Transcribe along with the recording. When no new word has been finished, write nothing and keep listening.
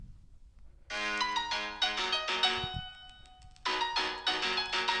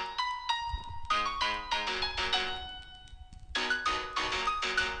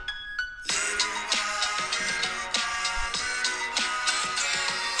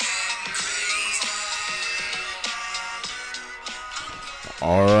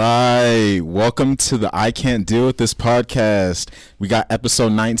All right. Welcome to the I Can't Deal With This podcast. We got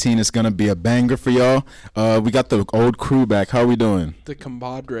episode 19. It's going to be a banger for y'all. We got the old crew back. How are we doing? The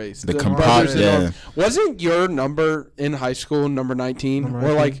compadres. The compadres, yeah. Wasn't your number in high school number 19?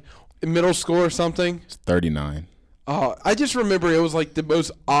 Or like in middle school or something? It's 39. I just remember it was like the most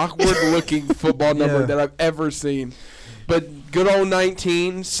awkward looking football number that I've ever seen. But good old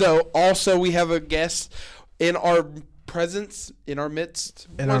 19. So also we have a guest in our presence, in our midst.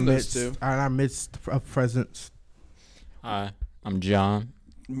 In our midst of presence. Hi, I'm John.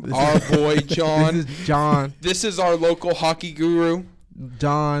 Our boy John. This is John. This is our local hockey guru,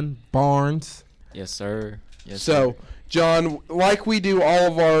 John Barnes. Yes, sir. Yes, so sir. John, like we do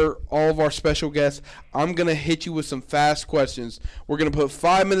all of our special guests, I'm gonna hit you with some fast questions. We're gonna put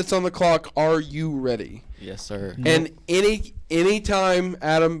 5 minutes on the clock. Are you ready? Yes, sir. And anytime,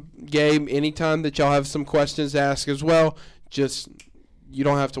 Adam, Gabe, anytime that y'all have some questions to ask as well, just you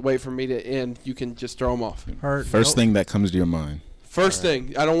don't have to wait for me to end. You can just throw them off. First thing that comes to your mind. First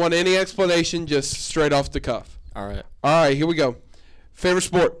thing. I don't want any explanation. Just straight off the cuff. All right. All right. Here we go. Favorite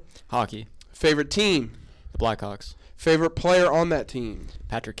sport. Hockey. Favorite team. The Blackhawks. Favorite player on that team.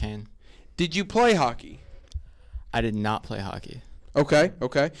 Patrick Kane. Did you play hockey? I did not play hockey. Okay.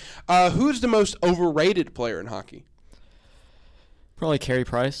 Who's the most overrated player in hockey? Probably Carey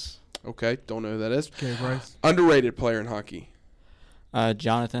Price. Okay, don't know who that is. Carey Price. Underrated player in hockey.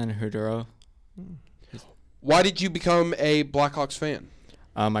 Jonathan Hudero. Why did you become a Blackhawks fan?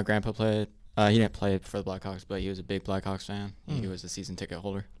 My grandpa played. He didn't play for the Blackhawks, but he was a big Blackhawks fan. He was a season ticket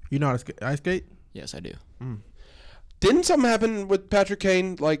holder. You know how to ice skate? Yes, I do. Didn't something happen with Patrick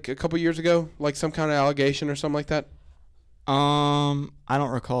Kane like a couple years ago? Like some kind of allegation or something like that? I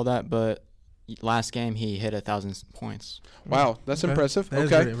don't recall that, but last game he hit 1,000 points. Wow, that's impressive. That is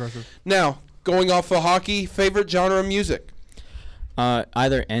okay. really impressive. Now, going off of hockey, favorite genre of music?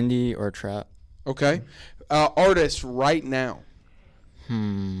 Either indie or trap. Okay. Artist right now?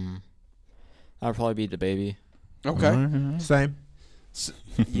 That would probably be DaBaby. Okay. Same.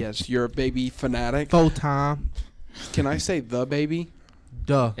 Yes, you're a baby fanatic. Full time. Can I say the baby?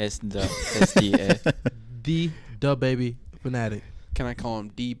 Duh. It's the The baby fanatic. Can I call him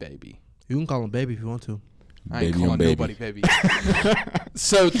D baby? You can call him baby if you want to. I ain't Baby on calling baby. nobody baby.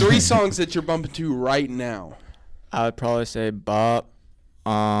 So 3 songs that you're bumping to right now. I would probably say Bop.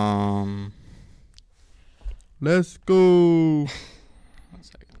 Let's go. 1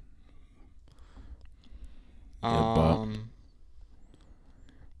 second. Bop.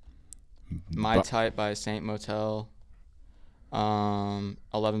 My Bop. Type by Saint Motel. 11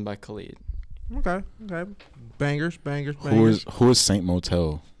 by Khalid. Okay. Bangers. Who is Saint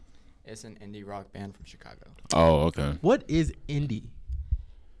Motel? It's an indie rock band from Chicago. Oh, okay. What is indie?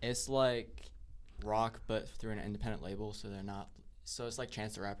 It's like rock, but through an independent label, so they're not. So it's like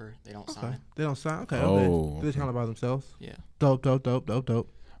Chance the Rapper. They don't Okay. sign. They don't sound okay. Oh, They're kind of by themselves. Yeah. Dope. All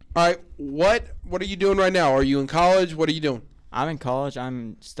right, what are you doing right now? Are you in college? What are you doing? I'm in college.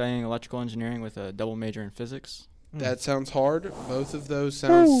 I'm studying electrical engineering with a double major in physics. That sounds hard. Both of those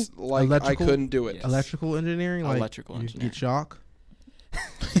sounds like Electrical? I couldn't do it. Yes. Electrical engineering. Like Electrical you engineering. get shock.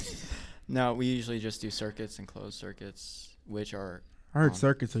 No, we usually just do circuits and closed circuits, which are I heard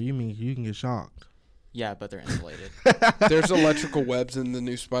circuits, so you mean you can get shocked. yeah, but they're insulated. There's electrical webs in the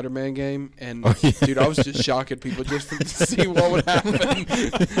new Spider-Man game, and Oh, yeah. dude, I was just shocking people just to see what would happen.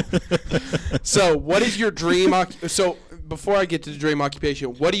 So, what is your dream? So, before I get to the dream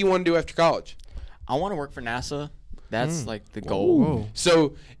occupation, what do you want to do after college? I want to work for NASA. That's like the goal. Whoa.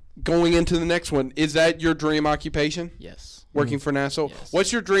 So, going into the next one, is that your dream occupation? Yes. Working for NASA? Yes.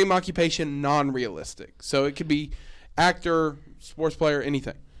 What's your dream occupation non-realistic? So, it could be actor, sports player,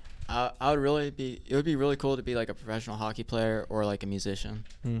 anything. I would really be. It would be really cool to be like a professional hockey player or like a musician.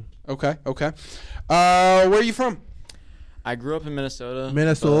 Okay. Where are you from? I grew up in Minnesota.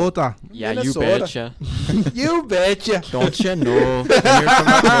 Minnesota. Yeah, Minnesota. you betcha. You betcha. Don't you know? You're from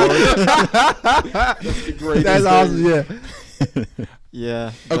up north. That's awesome. Yeah.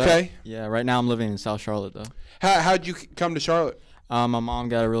 Yeah. but- Okay. Yeah. Right now I'm living in South Charlotte though. How'd you come to Charlotte? My mom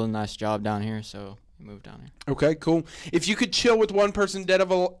got a really nice job down here, so we moved down here. Okay, cool. If you could chill with one person, dead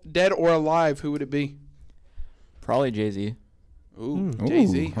or alive, who would it be? Probably Jay-Z. Ooh,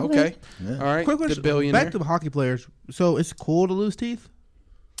 Jay-Z. Ooh, Okay. Yeah. All right. Quick The question. billionaire. Back to hockey players. So it's cool to lose teeth?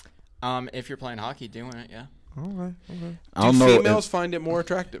 If you're playing hockey, doing it, yeah. Okay. I don't Do know. females find it more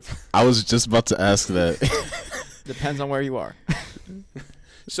attractive? I was just about to ask that. Depends on where you are.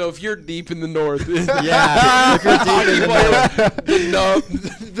 So if you're deep in the north, Yeah. If you're deep in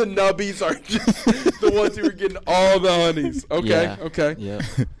the the nubbies are just the ones who are getting all the honeys. Okay. Yeah. Okay. Yeah.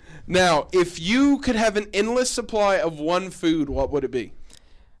 Now, if you could have an endless supply of one food, what would it be?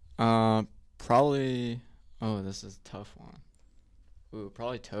 Probably. Oh, this is a tough one. Ooh,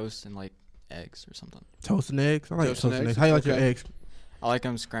 probably toast and like eggs or something. Toast and eggs. I like Toast toast and and eggs? eggs. How you like your Okay. eggs? I like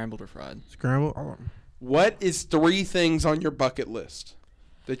them scrambled or fried. Scrambled. Oh. What is 3 things on your bucket list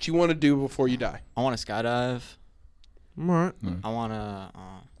that you want to do before you die? I want to skydive. All right. I want to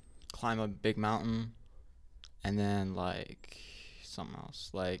climb a big mountain, and then like something else,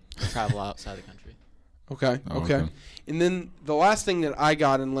 like travel outside the country. Okay. Oh, Okay. okay. And then the last thing that I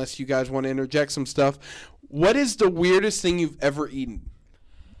got, unless you guys want to interject some stuff, what is the weirdest thing you've ever eaten?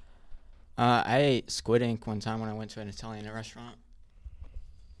 I ate squid ink one time when I went to an Italian restaurant.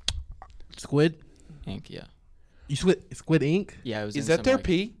 Squid. Ink, yeah. You squid ink. Yeah, it was. Is in that some, their like,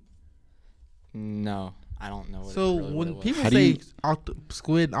 pee? No, I don't know. So really what when it was. people How do say you-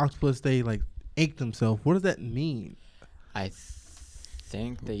 squid and octopus, they like ink themselves. What does that mean? I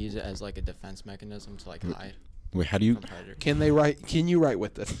think they use it as like a defense mechanism to like hide Wait, how do you from predators. Can you write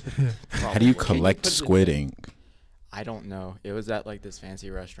with this? how do you Probably. collect put it- squid ink? I don't know. It was at like this fancy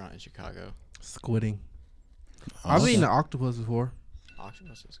restaurant in Chicago. Squidding. I've eaten an octopus before.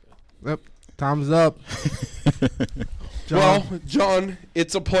 Octopus is good. Time's up. John. Well, John,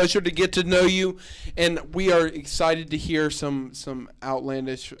 it's a pleasure to get to know you, and we are excited to hear some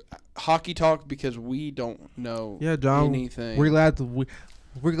outlandish hockey talk because we don't know Yeah, John. anything. We're glad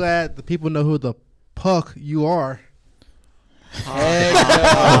we're glad the people know who the puck you are. Heck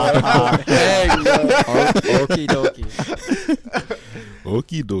no. Heck no. Okie dokie.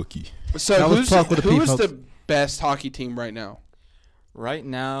 Okie dokie. So That was Puck with a P, who's folks. the best hockey team right now? Right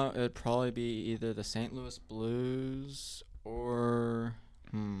now, it would probably be either the St. Louis Blues or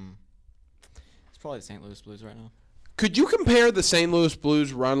it's probably the St. Louis Blues right now. Could you compare the St. Louis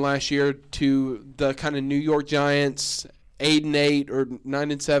Blues run last year to the kind of New York Giants 8-8 or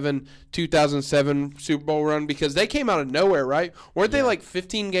 9-7 2007 Super Bowl run? Because they came out of nowhere, right? Weren't they Yeah. like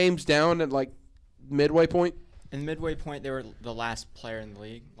 15 games down at like midway point? In midway point, they were the last player in the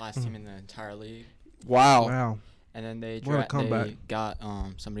league, last team in the entire league, Wow. Wow. and then they What a comeback. they got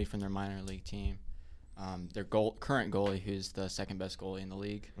somebody from their minor league team, their current goalie, who's the second best goalie in the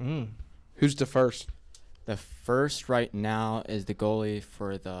league. Mm. Who's the first? The first right now is the goalie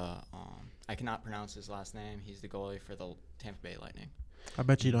for the I cannot pronounce his last name. He's the goalie for the Tampa Bay Lightning. I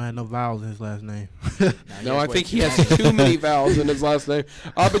bet you don't have no vowels in his last name. No, I think he has too many vowels in his last name.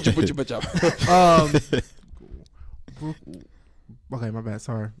 Okay, my bad.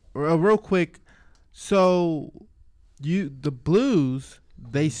 Sorry. Real quick. So, the Blues,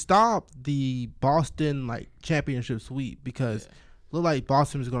 they stopped the Boston like championship sweep because it looked like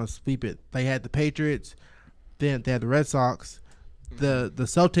Boston was going to sweep it. They had the Patriots, then they had the Red Sox, the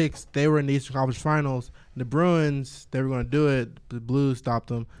Celtics. They were in the Eastern Conference Finals. The Bruins, they were going to do it. The Blues stopped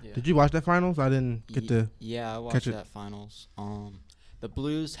them. Yeah. Did you watch that finals? I didn't get to. Yeah, I watched catch it. that finals. The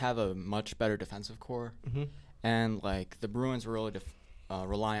Blues have a much better defensive core, Mhm. and like the Bruins were really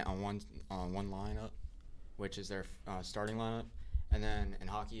reliant on one lineup, which is their starting lineup. And then in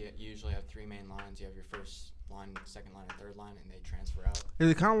hockey, you usually have 3 main lines. You have your first line, second line, and third line, and they transfer out. Is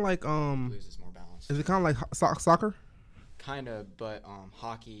it kind of like Blues is more balanced. Is it kind of like soccer? Kind of, but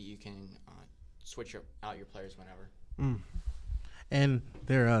hockey you can switch out your players whenever. And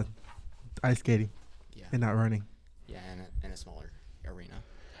they're ice skating Yeah, and not running. yeah, in a smaller arena.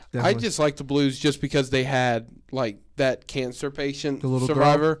 I Definitely. just like the Blues just because they had like that cancer patient The little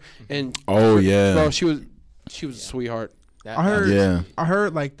survivor, and Oh yeah. bro, she was a sweetheart. That, I heard. Yeah. I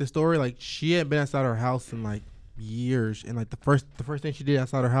heard like the story. Like she hadn't been outside her house in like years, and like the first thing she did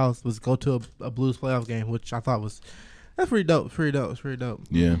outside her house was go to a Blues playoff game, which I thought that's pretty dope. It's pretty dope.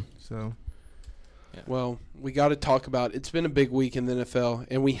 Yeah. So Well, we got to talk about. It's been a big week in the NFL,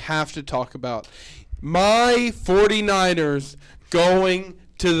 and we have to talk about my 49ers going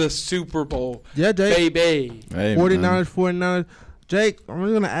to the Super Bowl, yeah, Jake. baby. Hey, 49ers. Jake, I'm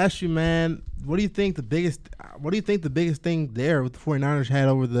really gonna ask you, man. What do you think the biggest thing there with the 49ers had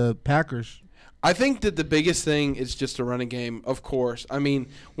over the Packers? I think that the biggest thing is just a running game, of course. I mean,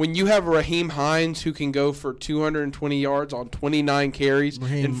 when you have Raheem Hines who can go for 220 yards on 29 carries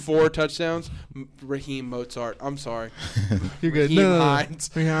and 4 touchdowns, Raheem Mozart. I'm sorry. You're good. Raheem No.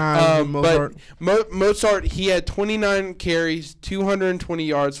 Hines. Raheem Hines, Mozart. But Mozart, he had 29 carries, 220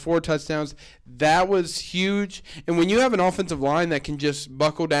 yards, 4 touchdowns. That was huge. And when you have an offensive line that can just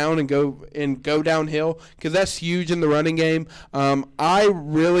buckle down and go downhill, because that's huge in the running game, I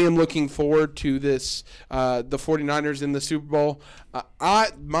really am looking forward to this, the 49ers in the Super Bowl.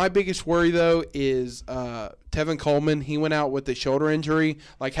 My biggest worry, though, is Tevin Coleman. He went out with a shoulder injury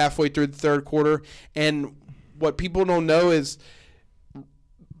like halfway through the third quarter. And what people don't know is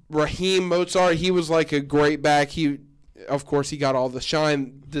Raheem Mozart, he was like a great back. of course, he got all the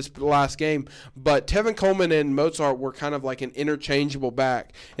shine this last game. But Tevin Coleman and Mozart were kind of like an interchangeable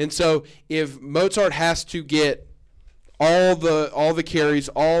back. And so if Mozart has to get all the carries,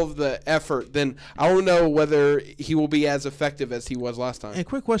 all of the effort, then I don't know whether he will be as effective as he was last time. And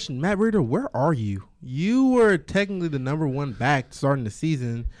quick question, Matt Reeder, where are you? You were technically the number one back starting the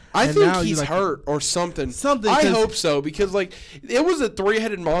season. I and think now he's like, hurt or something. I hope so, because like it was a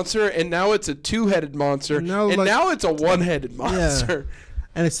 3-headed monster and now it's a 2-headed monster and now it's a 1-headed monster.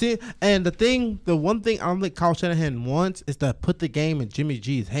 Yeah. And the one thing I don't think Kyle Shanahan wants is to put the game in Jimmy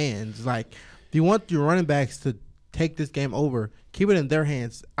G's hands. Like, if you want your running backs to take this game over, keep it in their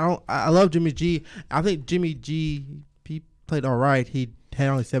hands. I love Jimmy G. I think Jimmy G, he played all right. He had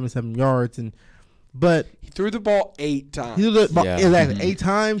only 77 yards, but he threw the ball 8 times. He threw the ball exactly 8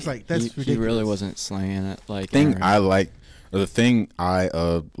 times. Like, that's ridiculous. He really wasn't slinging it. The thing I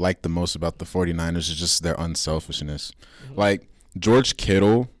like the most about the 49ers is just their unselfishness. Mm-hmm. Like, George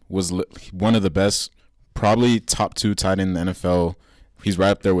Kittle was one of the best, probably top 2 tight end in the NFL. He's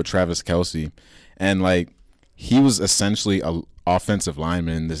right up there with Travis Kelce. And, like, he was essentially an offensive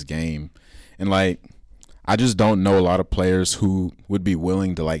lineman in this game. And, like, I just don't know a lot of players who would be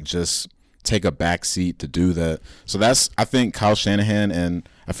willing to, like, just take a back seat to do that. So that's, I think, Kyle Shanahan and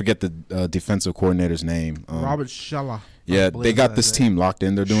I forget the defensive coordinator's name. Robert Saleh. Yeah, they got this team locked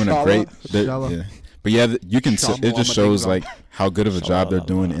in. They're doing a great yeah. But, yeah, you can it just shows, like, how good of a job they're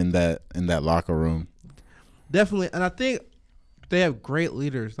doing in that locker room. Definitely. And I think they have great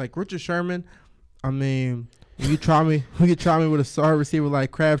leaders. Like, Richard Sherman, I mean – When you try me with a star receiver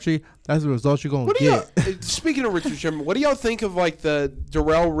like Crabtree, that's the result you're gonna get. Speaking of Richard Sherman, what do y'all think of like the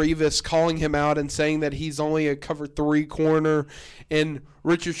Darrelle Revis calling him out and saying that he's only a cover 3 corner, and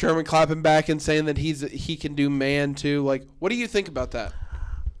Richard Sherman clapping back and saying that he can do man too? Like, what do you think about that?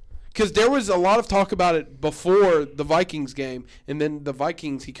 Because there was a lot of talk about it before the Vikings game, and then the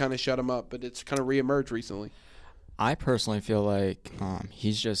Vikings he kind of shut him up, but it's kind of reemerged recently. I personally feel like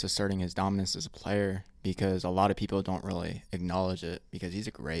he's just asserting his dominance as a player, because a lot of people don't really acknowledge it, because he's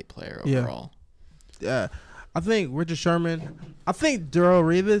a great player overall. Yeah. I think Richard Sherman, I think Darrelle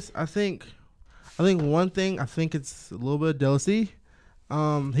Revis, I think one thing, I think it's a little bit of jealousy.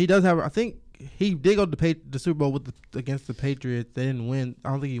 He does have, I think he did go to the Super Bowl against the Patriots. They didn't win.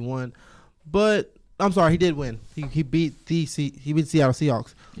 I don't think he won. But, I'm sorry, he did win. He beat Seattle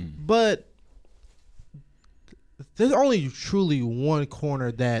Seahawks. But there's only truly one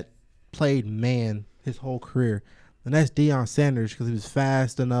corner that played man his whole career, and that's Deion Sanders, because he was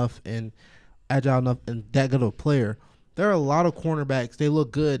fast enough and agile enough and that good of a player. There are a lot of cornerbacks. They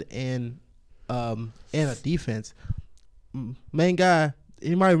look good in a defense. Main guy,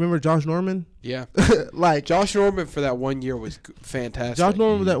 anybody remember Josh Norman? Yeah. Like, Josh Norman for that 1 year was fantastic. Josh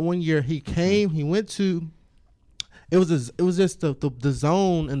Norman that 1 year, he went to – it was just the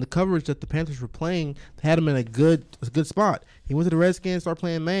zone and the coverage that the Panthers were playing had him in a good spot. He went to the Redskins, started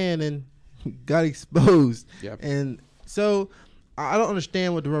playing man, and got exposed. Yep. And so I don't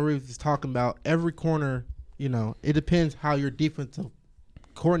understand what Darrelle Revis is talking about. Every corner, it depends how your defensive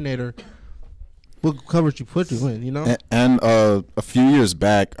coordinator, what coverage you put you in, And a few years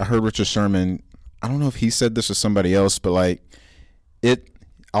back, I heard Richard Sherman, I don't know if he said this or somebody else, but like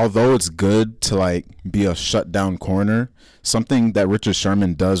although it's good to like be a shutdown corner, something that Richard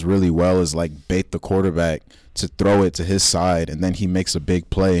Sherman does really well is like bait the quarterback to throw it to his side, and then he makes a big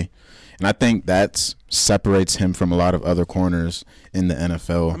play. And I think that separates him from a lot of other corners in the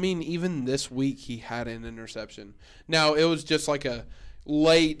NFL. I mean, even this week he had an interception. Now, it was just like a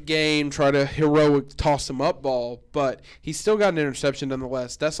late game, try to heroic toss him up ball, but he still got an interception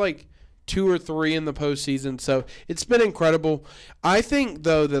nonetheless. That's like 2 or 3 in the postseason, so it's been incredible. I think,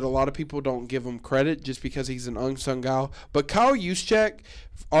 though, that a lot of people don't give him credit just because he's an unsung guy. But Kyle Juszczyk,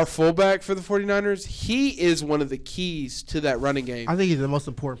 our fullback for the 49ers, he is one of the keys to that running game. I think he's the most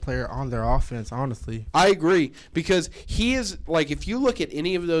important player on their offense, honestly. I agree, because he is, like, if you look at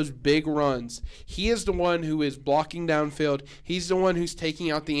any of those big runs, he is the one who is blocking downfield. He's the one who's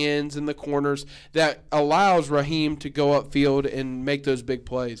taking out the ends and the corners that allows Raheem to go upfield and make those big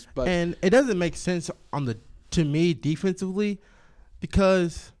plays. And it doesn't make sense to me defensively,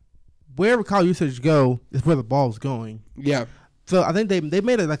 because wherever Kyle Juszczyk go is where the ball's going. Yeah. So I think they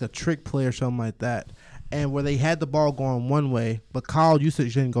made it like a trick play or something like that, and where they had the ball going one way, but Kyle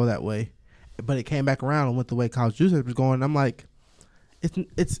Juszczyk didn't go that way, but it came back around and went the way Kyle Juszczyk was going. I'm like,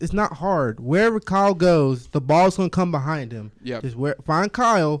 it's not hard. Wherever Kyle goes, the ball's gonna come behind him. Yeah. Just find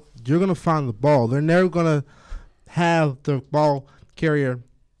Kyle, you're gonna find the ball. They're never gonna have the ball carrier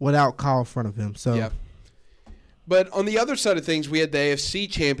without Kyle in front of him. So. Yeah. But on the other side of things, we had the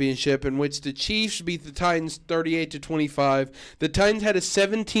AFC Championship in which the Chiefs beat the Titans 38-25. The Titans had a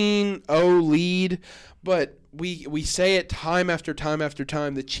 17-0 lead, but we say it time after time after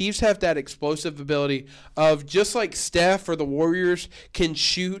time. The Chiefs have that explosive ability of, just like Steph or the Warriors can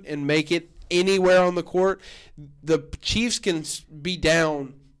shoot and make it anywhere on the court, the Chiefs can be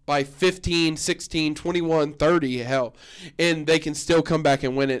down by 15, 16, 21, 30, hell, and they can still come back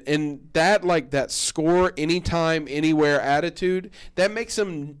and win it. And that score anytime, anywhere attitude, that makes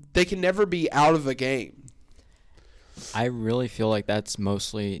them, they can never be out of a game. I really feel like that's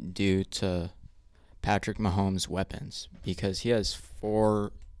mostly due to Patrick Mahomes' weapons, because he has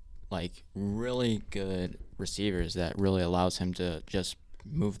 4 really good receivers that really allows him to just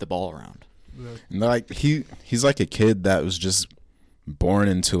move the ball around. He's like a kid that was just born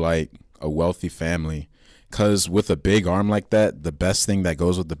into a wealthy family, because with a big arm like that, the best thing that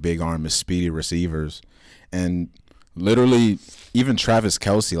goes with the big arm is speedy receivers. And literally, even Travis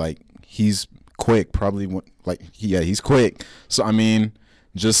Kelce, he's quick, he's quick. So I mean,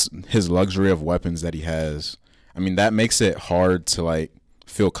 just his luxury of weapons that he has, I mean, that makes it hard to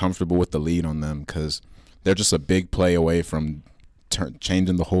feel comfortable with the lead on them, because they're just a big play away from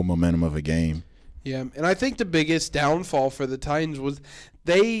changing the whole momentum of a game. Yeah, and I think the biggest downfall for the Titans was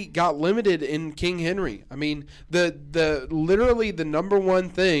they got limited in King Henry. I mean, the literally the number one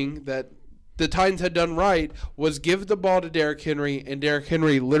thing that the Titans had done right was give the ball to Derrick Henry, and Derrick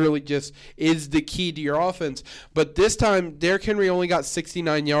Henry literally just is the key to your offense. But this time, Derrick Henry only got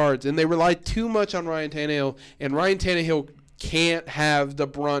 69 yards, and they relied too much on Ryan Tannehill, and Ryan Tannehill can't have the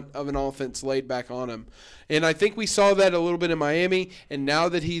brunt of an offense laid back on him. And I think we saw that a little bit in Miami, and now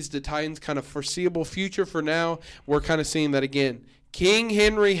that he's the Titans' kind of foreseeable future for now, we're kind of seeing that again. King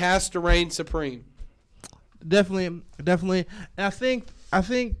Henry has to reign supreme. Definitely. And I think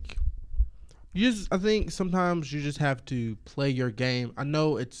sometimes you just have to play your game. I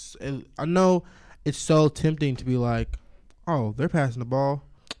know it's so tempting to be like, oh, they're passing the ball.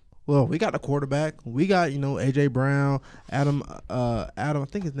 Well, we got a quarterback. We got, AJ Brown, Adam. I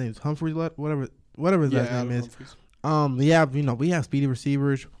think his name is Humphries, whatever his last name is. Humphries. We have speedy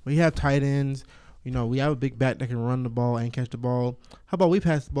receivers. We have tight ends. We have a big back that can run the ball and catch the ball. How about we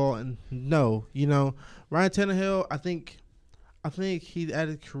pass the ball? And no, Ryan Tannehill, I think he's at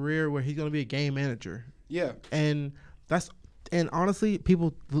a career where he's going to be a game manager. Yeah. And honestly,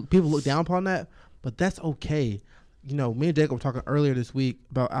 people look down upon that, but that's okay. Me and Jacob were talking earlier this week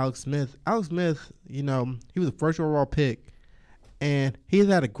about Alex Smith. Alex Smith, he was a first overall pick, and he's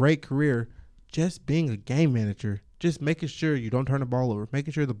had a great career just being a game manager, just making sure you don't turn the ball over,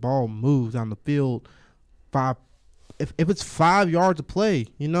 making sure the ball moves on the field. If it's 5 yards of play,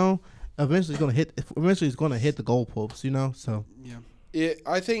 eventually it's going to hit the goalpost, So yeah.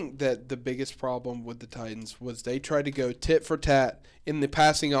 I think that the biggest problem with the Titans was they tried to go tit for tat in the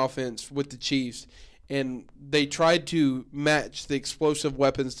passing offense with the Chiefs, and they tried to match the explosive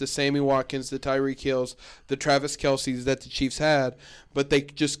weapons, the Sammy Watkins, the Tyreek Hills, the Travis Kelces that the Chiefs had, but they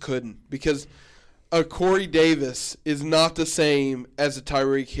just couldn't, because a Corey Davis is not the same as a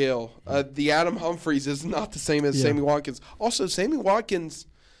Tyreek Hill. The Adam Humphries is not the same as Sammy Watkins. Also, Sammy Watkins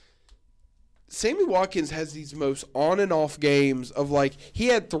has these most on and off games of he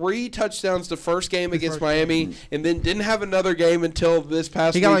had 3 touchdowns the first game against Miami, and then didn't have another game until this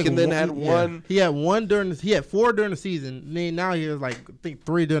past week, and then had one. He had 4 during the season. And then now he has I think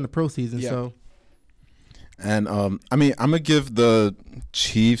 3 during the pro season. Yeah. So, and I'm gonna give the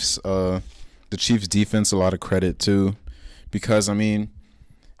Chiefs defense a lot of credit too, because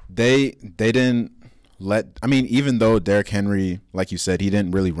they didn't even though Derrick Henry, like you said, he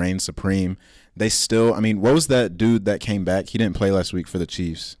didn't really reign supreme, they still, what was that dude that came back? He didn't play last week for the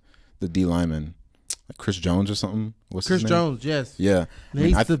Chiefs, the D lineman, Chris Jones or something? What's his name? Chris Jones, yes. Yeah.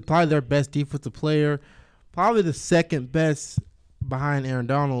 He's probably their best defensive player, probably the second best behind Aaron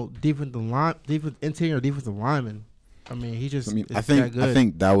Donald, interior defensive lineman. He just I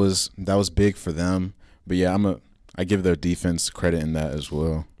think that was big for them. But yeah, I give their defense credit in that as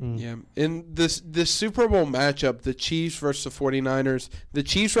well. Yeah. In this Super Bowl matchup, the Chiefs versus the 49ers, the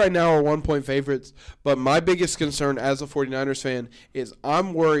Chiefs right now are 1-point favorites, but my biggest concern as a 49ers fan is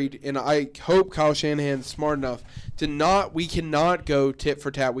I'm worried, and I hope Kyle Shanahan's smart enough we cannot go tit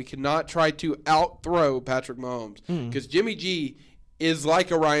for tat. We cannot try to out-throw Patrick Mahomes, because Jimmy G is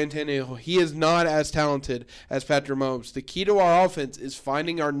like a Ryan Tannehill. He is not as talented as Patrick Mahomes. The key to our offense is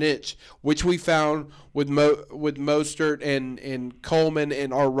finding our niche, which we found with Mostert and Coleman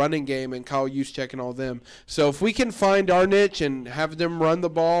and our running game and Kyle Juszczyk and all them. So if we can find our niche and have them run the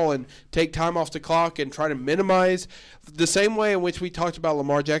ball and take time off the clock and try to minimize the same way in which we talked about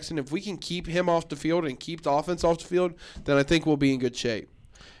Lamar Jackson, if we can keep him off the field and keep the offense off the field, then I think we'll be in good shape.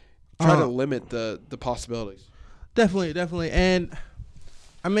 Try to limit the possibilities. Definitely. And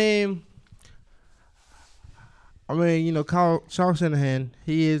I mean, Kyle Shanahan,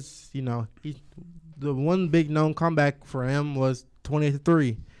 he is, the one big known comeback for him was 28-3.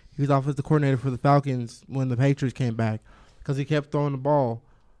 He was offensive coordinator for the Falcons when the Patriots came back because he kept throwing the ball.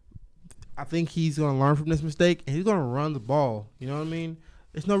 I think he's going to learn from this mistake, and he's going to run the ball. You know what I mean?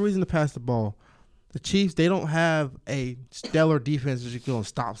 There's no reason to pass the ball. The Chiefs, they don't have a stellar defense that's going to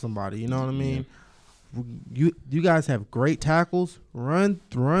stop somebody. You know what I mean? Yeah. You guys have great tackles. Run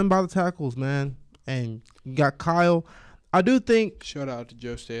by the tackles, man. And you got Kyle. I do think. Shout out to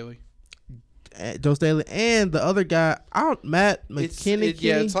Joe Staley. Joe Staley and the other guy, Matt McKinney.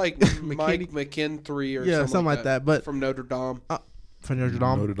 It's like Mike McKinn 3 or something like that. But from Notre Dame. From Notre Dame.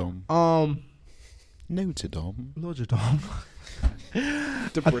 Notre Dame. Notre Dame. Notre Dame.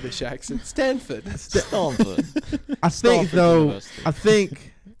 The British accent. Stanford. I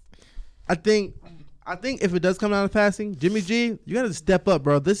think if it does come down to passing, Jimmy G, you got to step up,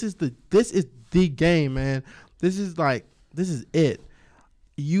 bro. This is the game, man. This is it.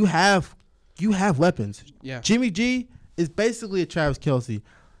 You have weapons. Yeah. Jimmy G is basically a Travis Kelce.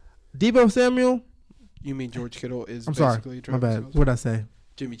 Deebo Samuel. You mean George Kittle is I'm basically sorry, Travis my bad. Kelce? What did I say?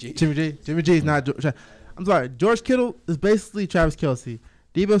 Jimmy G. Jimmy G is not. I'm sorry. George Kittle is basically Travis Kelce.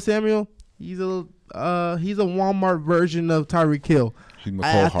 Deebo Samuel, he's a Walmart version of Tyreek Hill.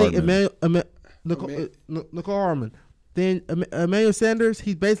 I think Nicole Harmon. Then Emmanuel Sanders,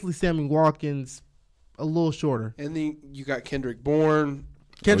 he's basically Sammy Watkins, a little shorter. And then you got Kendrick Bourne.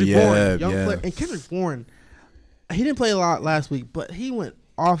 Bourne, player, and Kendrick Bourne, he didn't play a lot last week, but he went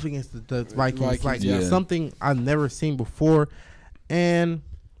off against the Vikings, something I've never seen before. And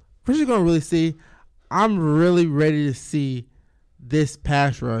we're just gonna really see. I'm really ready to see this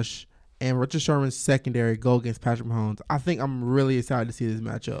pass rush and Richard Sherman's secondary go against Patrick Mahomes. I think I'm really excited to see this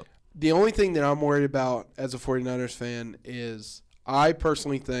matchup. The only thing that I'm worried about as a 49ers fan is I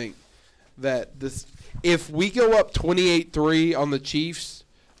personally think that if we go up 28-3 on the Chiefs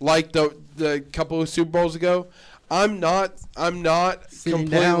like the couple of Super Bowls ago, I'm not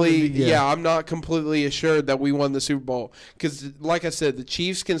completely I'm not completely assured that we won the Super Bowl because, like I said, the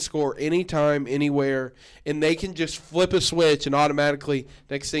Chiefs can score anytime, anywhere, and they can just flip a switch and automatically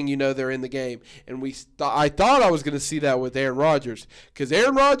next thing you know they're in the game. And I thought I was going to see that with Aaron Rodgers because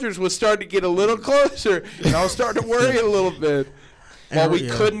Aaron Rodgers was starting to get a little closer, and I was starting to worry a little bit while we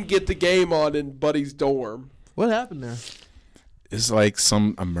couldn't get the game on in Buddy's dorm. What happened there? It's like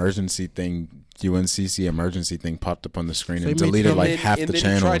some emergency thing. UNCC emergency thing popped up on the screen and deleted half the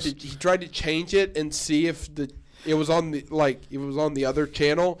channels. He tried to change it and see if it was on the other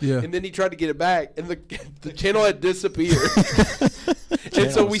channel. Yeah. And then he tried to get it back, and the channel had disappeared.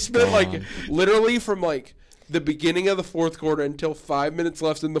 And so we spent literally from the beginning of the fourth quarter until 5 minutes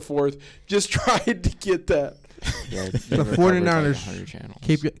left in the fourth, just trying to get that. Yeah, the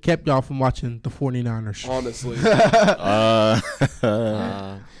 49ers kept y'all from watching the 49ers. Honestly.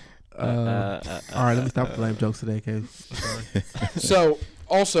 All right, let me stop the lame jokes today, Case. So,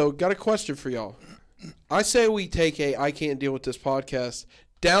 also, got a question for y'all. I say we take I Can't Deal With This podcast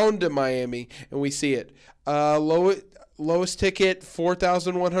down to Miami, and we see it. Lowest ticket,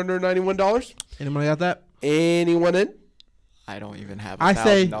 $4,191. Anybody got that? Anyone in? I don't even have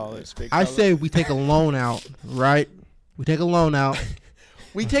 $1,000. I say we take a loan out, right? We take a loan out.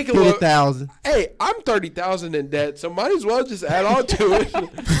 We take a loan. $1,000. Hey, I'm $30,000 in debt, so might as well just add on to it.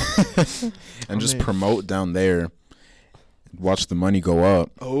 And just promote down there. Watch the money go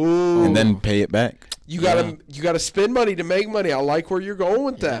up. Oh. And then pay it back. You gotta spend money to make money. I like where you're going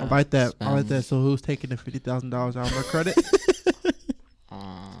with that. I like that. So who's taking the $50,000 out of my credit?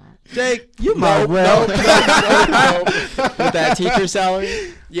 Jake, you might well. No. With that teacher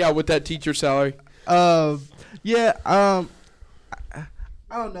salary? Yeah, with that teacher salary. I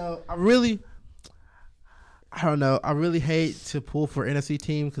don't know. I don't know. I really hate to pull for NFC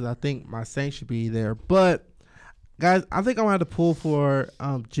team because I think my Saints should be there. But, guys, I think I'm going to have to pull for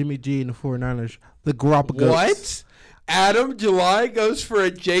Jimmy G and the 49ers. The Garoppolo. What? Adam July goes for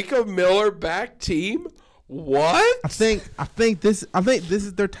a Jacob Miller back team? What? I think this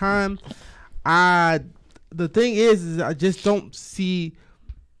is their time. The thing is I just don't see.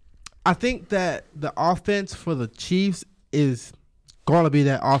 I think that the offense for the Chiefs is going to be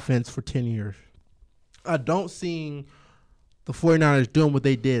that offense for 10 years. I don't see the 49ers doing what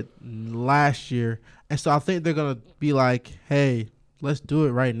they did last year. And so I think they're going to be like, hey, let's do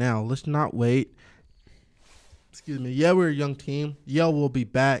it right now. Let's not wait. Excuse me. Yeah, we're a young team. Yeah, we'll be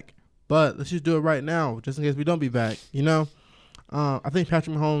back. But let's just do it right now, just in case we don't be back. You know? I think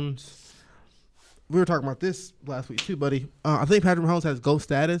Patrick Mahomes, we were talking about this last week too, buddy. I think Patrick Mahomes has GOAT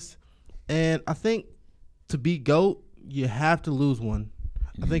status. And I think to be GOAT, you have to lose one.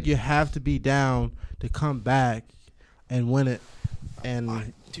 I think you have to be down to come back and win it.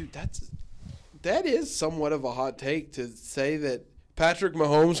 And dude, that is somewhat of a hot take to say that Patrick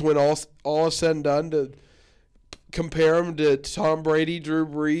Mahomes, when all is said and done, to compare him to Tom Brady, Drew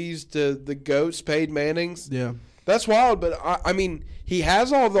Brees, to the GOATs, Peyton Mannings. yeah. That's wild, but I mean, he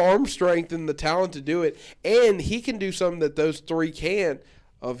has all the arm strength and the talent to do it, and he can do something that those three can't.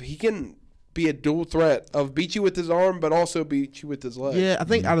 He can be a dual threat of beat you with his arm, but also beat you with his leg. Yeah, I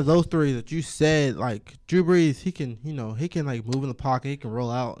think out of those three that you said, like Drew Brees, he can like move in the pocket, he can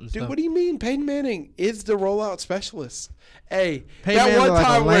roll out and Dude, stuff. what do you mean? Peyton Manning is the rollout specialist. Hey, Peyton that Manning's one like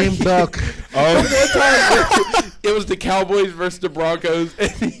time a lame duck. one time it was the Cowboys versus the Broncos.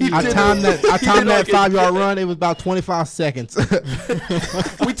 And I timed that 5-yard run. It was about 25 seconds.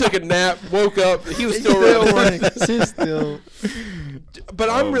 We took a nap, woke up. He was still running. Still. But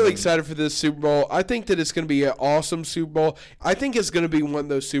I'm really excited for this Super Bowl. I think that it's going to be an awesome Super Bowl. I think it's going to be one of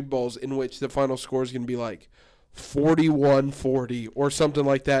those Super Bowls in which the final score is going to be like 41-40 or something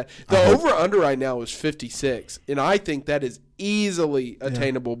like that. The over-under right now is 56, and I think that is easily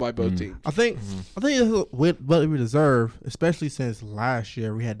attainable by both teams. I think it's what we deserve, especially since last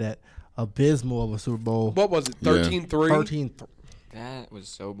year we had that abysmal of a Super Bowl. What was it, 13-3? 13-3. That was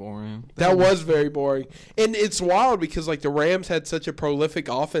so boring. That was very boring. And it's wild because, like, the Rams had such a prolific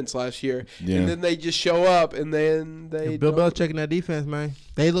offense last year, and then they just show up, and then they Bill Belichick and that defense, man.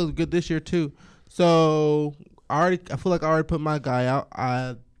 They look good this year, too. So, I feel like I already put my guy out.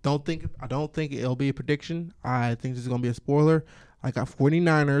 I don't think it'll be a prediction. I think this is going to be a spoiler. I got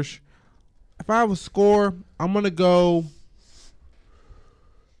 49ers. If I have a score, I'm going to go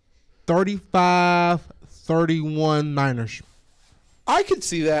 35-31 Niners. I could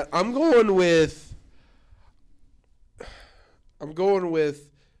see that. I'm going with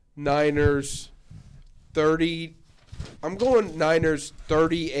Niners 30. I'm going Niners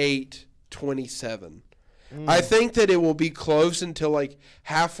 38-27. I think that it will be close until like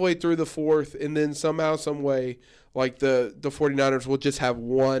halfway through the fourth, and then somehow, some way, like the 49ers will just have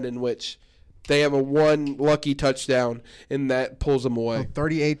one in which they have a one lucky touchdown, and that pulls them away.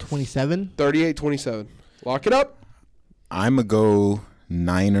 38-27? 38-27. Lock it up. I'm going to go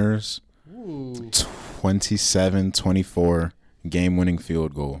Niners 27-24 game-winning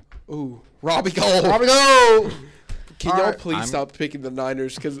field goal. Ooh, Robbie Gold. Robbie Gold. Can y'all please stop picking the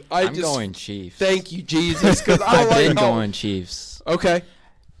Niners? Because I'm going Chiefs. Thank you, Jesus. Because I I've like been going Chiefs. Okay.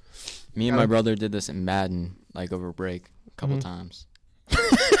 Me and my brother did this in Madden, like over break, a couple times.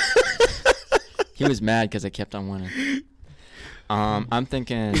 He was mad because I kept on winning. I'm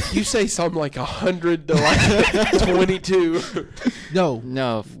thinking. You say something like 100 to like 22. No,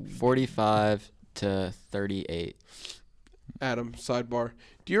 45-38. Adam, sidebar.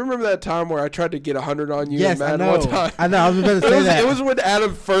 Do you remember that time where I tried to get 100 on you Yes, in Madden I know. one time? I know. I was about to say that. It was when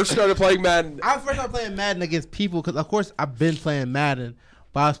Adam first started playing Madden. I first started playing Madden against people because, of course, I've been playing Madden,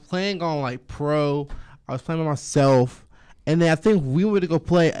 but I was playing on like pro. I was playing by myself, and then I think we went to go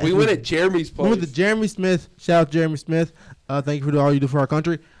play. We went at Jeremy's place. We went to Jeremy Smith. Shout out Jeremy Smith. Thank you for all you do for our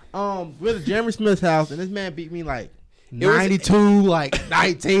country. We went to Jeremy Smith's house, and this man beat me like 92, like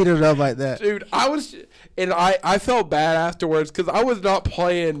 19 or something like that. Dude, I felt bad afterwards because I was not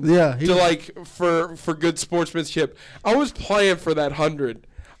playing for good sportsmanship. I was playing for that 100.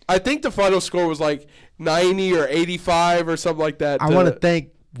 I think the final score was like 90 or 85 or something like that. I want to thank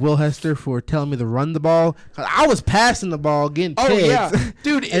Will Hester for telling me to run the ball. I was passing the ball, getting picks. Oh yeah,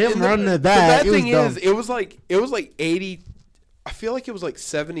 dude, and then running it The back. bad thing is, it was like 80. I feel like it was like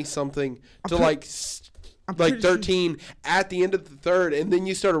 70 something to like 13 at the end of the third, and then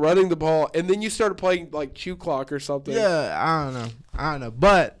you started running the ball, and then you started playing like chew clock or something. Yeah, I don't know,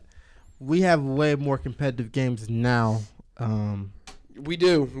 but we have way more competitive games now. We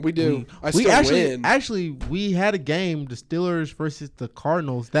do. I still win. Actually, we had a game, the Steelers versus the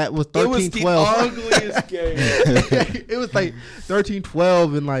Cardinals, that was 13-12. It was the ugliest game. It was like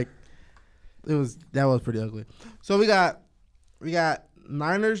 13-12, and like that was pretty ugly. So we got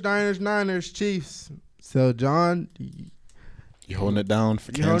Niners, Chiefs. So John, you holding it down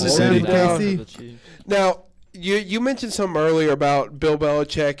for You Kansas holding City? it down. KC. Now, you mentioned something earlier about Bill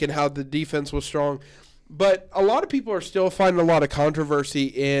Belichick and how the defense was strong. But a lot of people are still finding a lot of controversy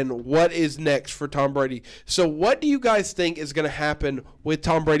in what is next for Tom Brady. So what do you guys think is going to happen with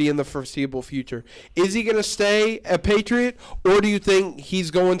Tom Brady in the foreseeable future? Is he going to stay a Patriot, or do you think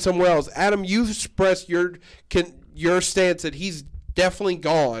he's going somewhere else? Adam, you've expressed your stance that he's definitely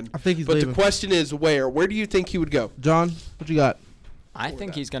gone. I think he's But leaving. the question is where? Where do you think he would go? John, what you got? I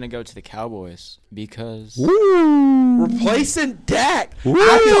think he's going to go to the Cowboys because Replacing Dak.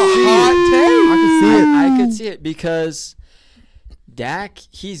 I can see it. I could see it because Dak,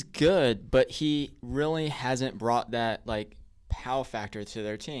 he's good, but he really hasn't brought that like power factor to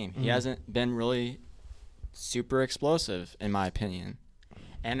their team. He hasn't been really super explosive, in my opinion.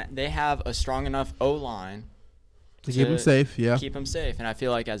 And they have a strong enough O-line To keep him safe, yeah. keep him safe. And I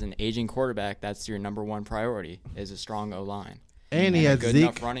feel like as an aging quarterback, that's your number one priority is a strong O-line. And he a has good Zeke.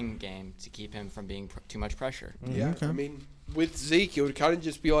 enough running game to keep him from being too much pressure. Yeah, Okay. I mean, with Zeke, it would kind of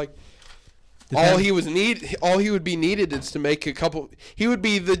just be like Depends- all he would be needed is to make a couple. He would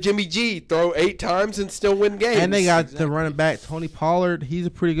be the Jimmy G, throw 8 times and still win games. And they got the running back, Tony Pollard. He's a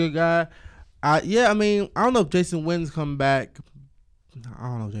pretty good guy. Yeah, I mean, I don't know if Jason Witten's coming back. I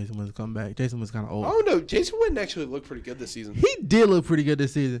don't know if Jason Witten's coming back. Jason was kind of old. Oh no, Jason Witten actually looked pretty good this season. He did look pretty good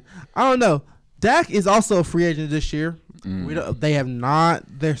this season. I don't know. Dak is also a free agent this year. They have not.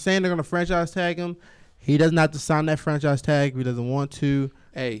 They're saying they're going to franchise tag him. He doesn't have to sign that franchise tag if he doesn't want to.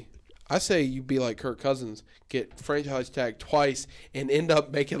 Hey, I say you be like Kirk Cousins, get franchise tagged twice, and end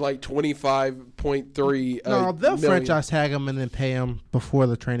up making like 25.3. No, they'll million. franchise tag him and then pay him before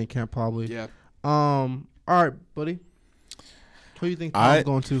the training camp probably. Yeah. All right, buddy. Who do you think Tom's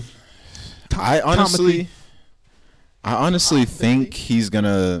going to? I honestly think he's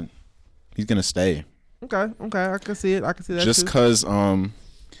gonna stay. Okay, I can see it. I can see that Just too. because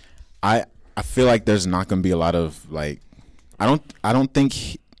I feel like there's not gonna be a lot of like I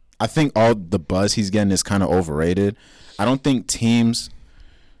think all the buzz he's getting is kind of overrated. I don't think teams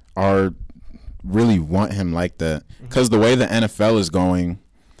are really want him like that because the way the NFL is going,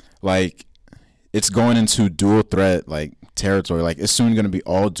 like it's going into dual threat like territory. Like it's soon going to be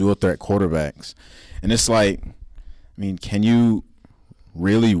all dual threat quarterbacks, and it's like, I mean, can you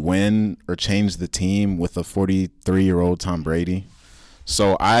really win or change the team with a 43-year-old Tom Brady?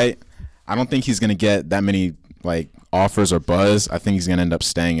 So I don't think he's going to get that many like offers or buzz. I think he's going to end up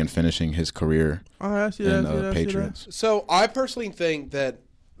staying and finishing his career All right, I see in that, I see that. Patriots. So I personally think that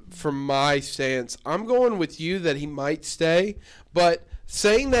from my stance, I'm going with you that he might stay, but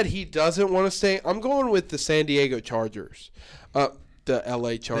saying that he doesn't want to stay, I'm going with the San Diego Chargers. The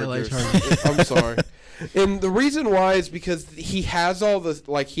LA Chargers. Chargers. I'm sorry. And the reason why is because he has all the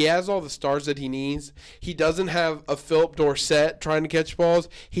stars that he needs. He doesn't have a Philip Dorsett trying to catch balls.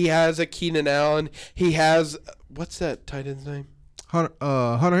 He has a Keenan Allen. He has what's that tight end's name? Hunter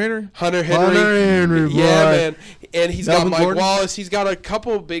Henry. Hunter Henry. Hunter Henry, boy. Yeah, man. And he's Melvin got Mike Gordon. Wallace. He's got a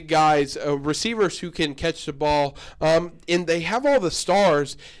couple of big guys, receivers who can catch the ball. And they have all the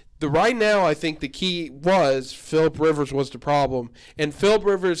stars. Right now, I think the key was Philip Rivers was the problem. And Philip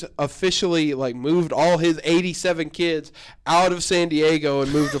Rivers officially moved all his 87 kids out of San Diego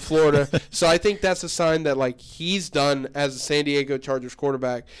and moved to Florida. So I think that's a sign that he's done as a San Diego Chargers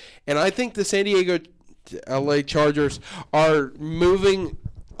quarterback. And I think the San Diego LA Chargers are moving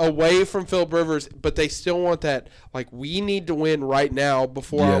away from Philip Rivers, but they still want that, we need to win right now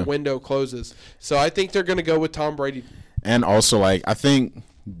before our window closes. So I think they're going to go with Tom Brady. And also, I think,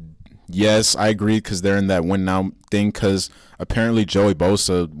 yes, I agree because they're in that win now thing because apparently Joey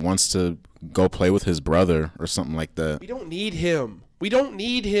Bosa wants to go play with his brother or something like that. We don't need him.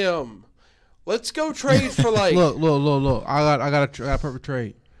 Let's go trade for Look. I got a perfect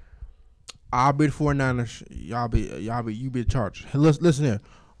trade. I'll be the 49ers. You be the Chargers. Hey, listen here.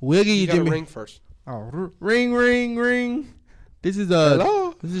 We'll give you gotta Jimmy. ring first. Oh, ring. This is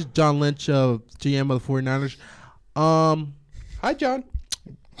Hello. This is John Lynch, GM of the 49ers. Hi, John.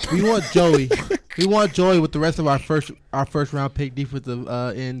 We want Joey. We want Joey with the rest of our first round pick defensive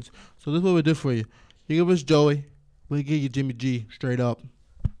ends. So this is what we do for you. You give us Joey. We'll give you Jimmy G straight up.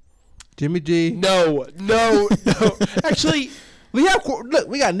 Jimmy G. No. Actually, We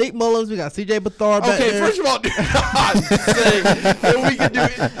got Nick Mullins. We got C.J. Beathard. back okay. there. First of all, do not say that we can do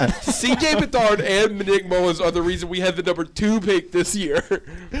it. C.J. Beathard and Nick Mullins are the reason we had the number 2 pick this year.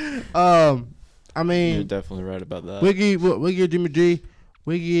 I You're mean, definitely right about that. we give Jimmy G.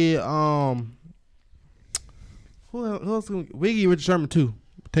 We give who else? We give Richard Sherman too.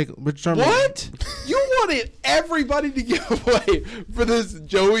 Take Richard Sherman. What? You wanted everybody to give away for this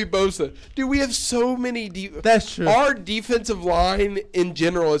Joey Bosa. Dude, we have so many. That's true. Our defensive line in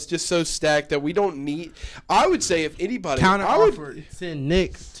general is just so stacked that we don't need. I would say if anybody, Counter I would offer, send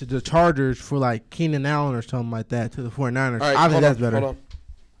Nick to the Chargers for like Keenan Allen or something like that to the 49ers. All right, I think that's hold better. on.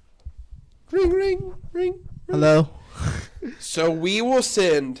 Ring, ring, ring. Hello. So we will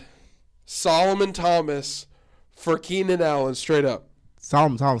send Solomon Thomas for Keenan Allen straight up.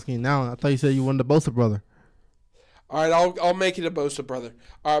 Solomon Thomas, Keenan Allen. I thought you said you wanted the Bosa brother. All right, I'll make it a Bosa brother.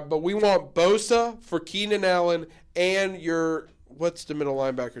 All right, but we want Bosa for Keenan Allen and your what's the middle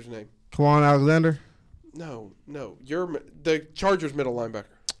linebacker's name? Quan Alexander. No, the Chargers middle linebacker.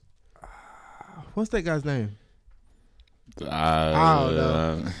 What's that guy's name? I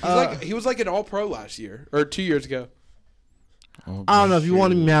don't know. He was like an All-Pro last year or 2 years ago. I don't know if you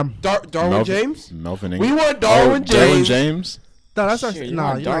want him, man. Darwin James. Melvin We Ingram. want Darwin James. Darwin James. No, that's our. Shit, you No,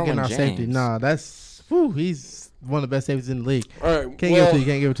 want you're not getting Darwin our safety. James. No, that's. Whew, he's one of the best safeties in the league. All right, Can't give it to you.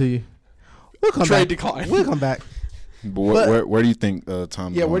 Can't give it to you. We'll come Trade back. decline. We'll come back. But where do you think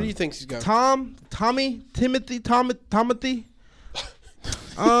Tom's Yeah, going? where do you think he's going? Timothy. Tim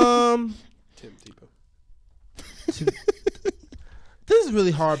Tebow. This is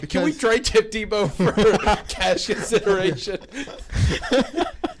really hard because Can we trade Tim Tebow for cash consideration?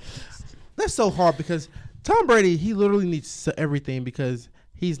 that's so hard because Tom Brady, he literally needs everything because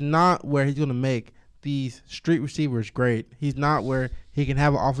he's not where he's going to make these street receivers great. He's not where he can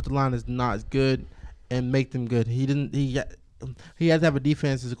have an offensive line that's not as good and make them good. He has to have a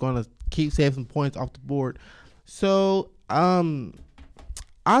defense that's going to keep saving some points off the board. So I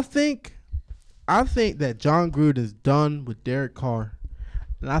think that John Gruden is done with Derek Carr,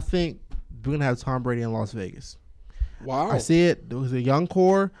 and I think we're gonna have Tom Brady in Las Vegas. Wow. I see it. There was a young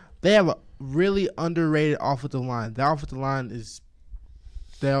core. They have a really underrated offensive line. Their offensive line is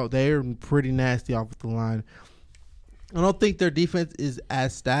they're pretty nasty offensive line. I don't think their defense is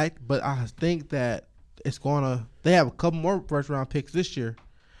as stacked, but I think that they have a couple more first round picks this year,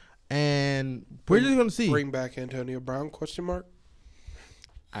 and we're just gonna see. Bring back Antonio Brown? ?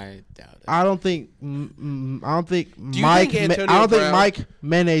 I doubt it. I don't think you Mike. think Antonio I don't think Brown- Mike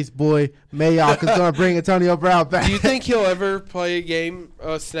Mayonnaise boy Mayock is going to bring Antonio Brown back. Do you think he'll ever play a game,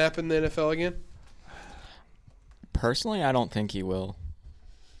 snap in the NFL again? Personally, I don't think he will.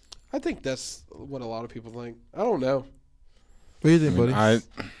 I think that's what a lot of people think. I don't know. What do you think, buddy?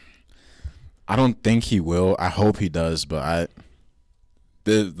 I don't think he will. I hope he does, but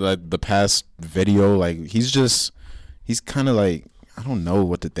the past video, like he's kind of like, I don't know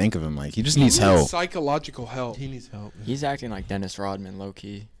what to think of him. Like he just needs help. Psychological help. He needs help. He's acting like Dennis Rodman, low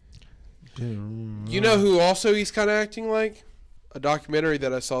key. You know who also he's kind of acting like? A documentary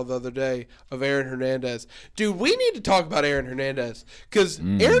that I saw the other day of Aaron Hernandez. Dude, we need to talk about Aaron Hernandez because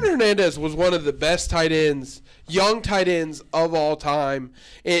Aaron Hernandez was one of the best tight ends, young tight ends of all time.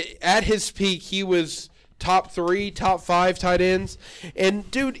 At his peak, he was top 3, top 5 tight ends. And,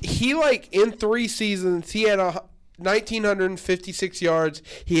 dude, he, in 3 seasons, he had 1,956 yards.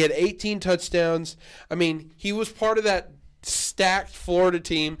 He had 18 touchdowns. I mean, he was part of that stacked Florida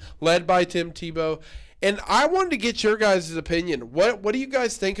team led by Tim Tebow. And I wanted to get your guys' opinion. What do you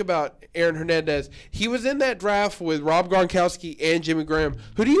guys think about Aaron Hernandez? He was in that draft with Rob Gronkowski and Jimmy Graham.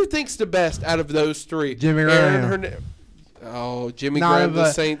 Who do you think's the best out of those 3? Jimmy Graham. Jimmy Graham,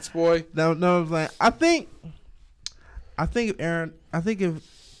 the Saints boy. No. I think if Aaron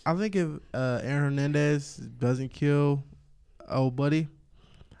Hernandez doesn't kill old buddy,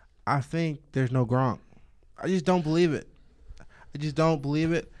 I think there's no Gronk. I just don't believe it.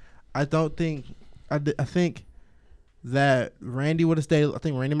 I think that Randy would have stayed. I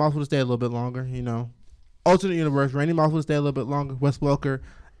think Randy Moss would have stayed a little bit longer. Alternate universe. Randy Moss would have stayed a little bit longer. Wes Welker,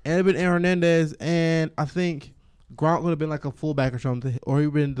 and it'd been Aaron Hernandez, and I think Gronk would have been like a fullback or something, or he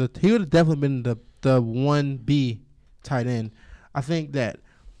would have definitely been the 1B tight end. I think Aaron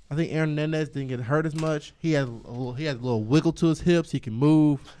Hernandez didn't get hurt as much. He had a little wiggle to his hips. He can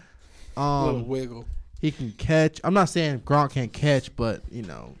move. A little wiggle. He can catch. I'm not saying Gronk can't catch, but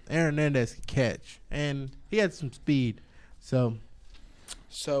Aaron Hernandez can catch, and he had some speed. So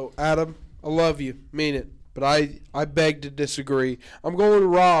Adam, I love you, mean it, but I beg to disagree. I'm going with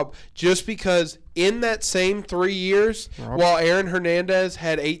Rob just because in that same 3 years, while Aaron Hernandez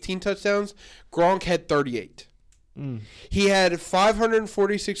had 18 touchdowns, Gronk had 38. He had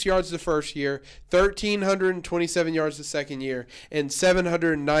 546 yards the first year, 1,327 yards the second year, and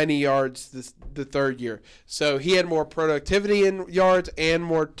 790 yards the third year. So he had more productivity in yards and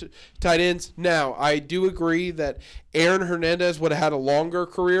more tight ends. Now, I do agree that Aaron Hernandez would have had a longer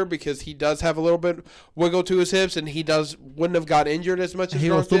career because he does have a little bit wiggle to his hips, and he wouldn't have got injured as much as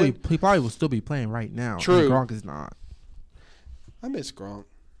Gronk did. He probably will still be playing right now. True. Gronk is not. I miss Gronk.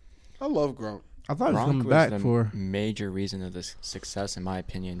 I love Gronk. I thought he was Gronk coming was back the for. major reason of this success, in my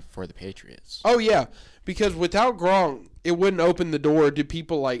opinion, for the Patriots. Oh, yeah, because without Gronk, it wouldn't open the door to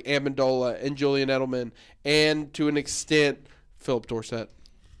people like Amendola and Julian Edelman and, to an extent, Philip Dorsett.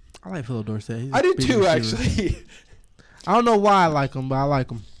 I like Philip Dorsett. He's a I do big too, receiver. actually. I don't know why I like him, but I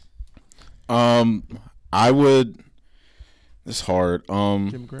like him. I would. It's hard.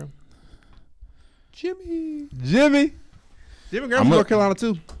 Jimmy Graham. Jimmy. Jimmy Graham from North Carolina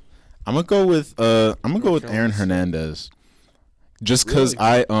too. I'm gonna go with Aaron Hernandez, just because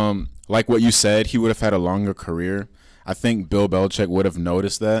I like what you said. He would have had a longer career. I think Bill Belichick would have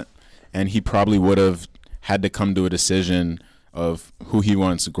noticed that, and he probably would have had to come to a decision of who he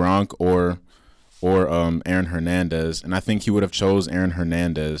wants, Gronk or Aaron Hernandez, and I think he would have chose Aaron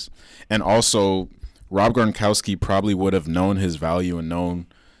Hernandez. And also, Rob Gronkowski probably would have known his value and known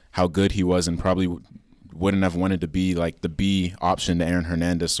how good he was, and probably wouldn't have wanted to be like the B option to Aaron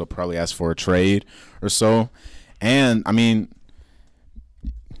Hernandez, so probably ask for a trade or so. And I mean,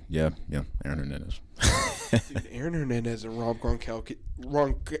 yeah, Aaron Hernandez. Dude, Aaron Hernandez and Rob Gronkowski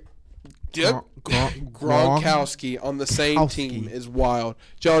on the same team is wild.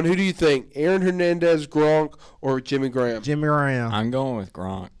 John, who do you think? Aaron Hernandez, Gronk, or Jimmy Graham? Jimmy Graham. I'm going with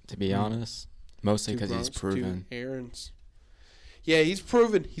Gronk, to be honest, mostly because he's proven. Aaron's. Yeah, he's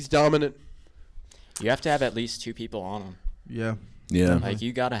proven. He's dominant. You have to have at least two people on him. Yeah. Like,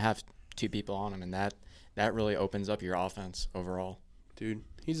 you got to have two people on him, and that really opens up your offense overall. Dude,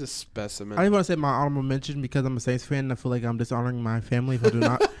 he's a specimen. I just want to say my honorable mention because I'm a Saints fan and I feel like I'm dishonoring my family if I do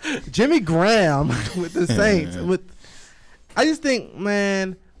not. Jimmy Graham with the Saints. I just think,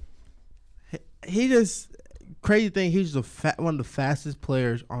 man, he just crazy thing. He's one of the fastest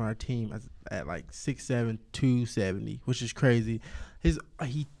players on our team at like 6'7", 270, which is crazy. He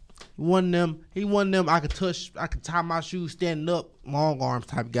won them. I could tie my shoes standing up, long arms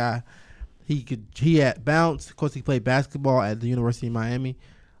type guy. He had bounce. Of course, he played basketball at the University of Miami.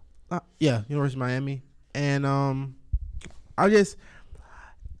 University of Miami. And I just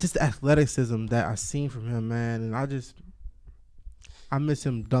the athleticism that I seen from him, man. And I miss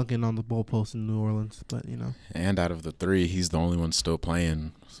him dunking on the ball post in New Orleans. But And out of the three, he's the only one still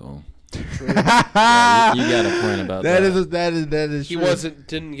playing. So. Yeah, you got a point about that. That is. He true.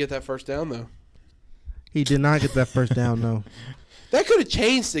 didn't get that first down though. He did not get that first down. No. That could have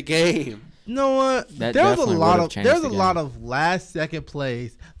changed the game. You know what? That There was a definitely lot would've of changed the game. last second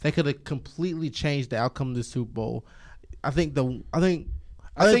plays that could have completely changed the outcome of the Super Bowl. I think the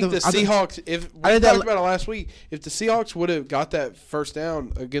Seahawks, if we talked about it last week, if the Seahawks would have got that first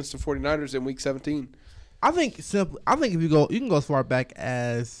down against the 49ers in Week 17. I think if you can go as far back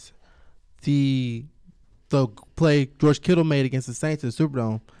as the play George Kittle made against the Saints in the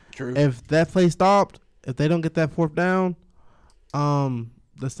Superdome. True. If that play stopped, if they don't get that fourth down,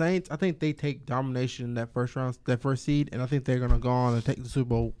 the Saints, I think they take domination in that first seed, and I think they're gonna go on and take the Super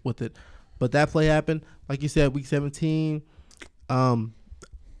Bowl with it. But that play happened, like you said, Week 17.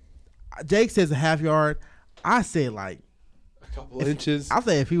 Jake says a half yard. I say like A couple inches. I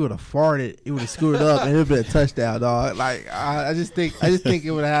say if he would have farted, he would have screwed up and it would have been a touchdown, dog. Like I just think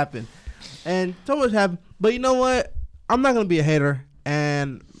it would have happened. And so much happened. But you know what? I'm not gonna be a hater.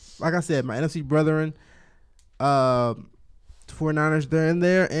 And like I said, my NFC brethren, 49ers, they're in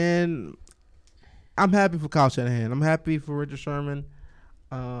there, and I'm happy for Kyle Shanahan. I'm happy for Richard Sherman.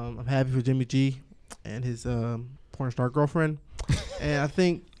 I'm happy for Jimmy G and his porn star girlfriend. And I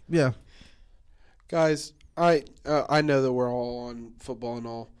think, yeah. Guys, I know that we're all on football and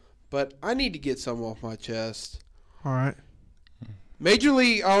all, but I need to get something off my chest. All right. Major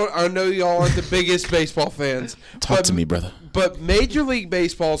League, I know y'all aren't the biggest baseball fans. Talk to me, brother. But Major League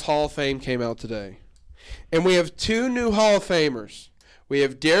Baseball's Hall of Fame came out today. And we have two new Hall of Famers. We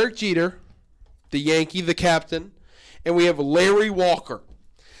have Derek Jeter, the Yankee, the captain, and we have Larry Walker.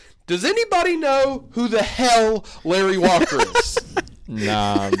 Does anybody know who the hell Larry Walker is?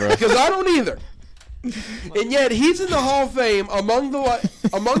 Nah, bro. Because I don't either. And yet he's in the Hall of Fame among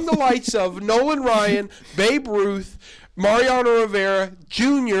the likes of Nolan Ryan, Babe Ruth, Mariano Rivera,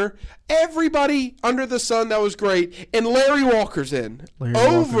 Jr., everybody under the sun that was great, and Larry Walker's in. Larry Walker.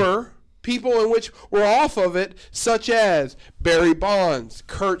 Over people in which were off of it, such as Barry Bonds,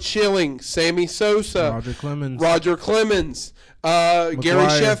 Curt Schilling, Sammy Sosa, Roger Clemens, Gary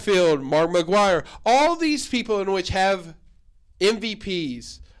Sheffield, Mark McGwire. All these people in which have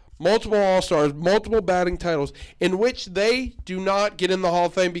MVPs, multiple All-Stars, multiple batting titles, in which they do not get in the Hall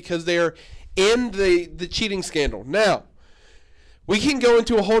of Fame because they are in the cheating scandal. Now, we can go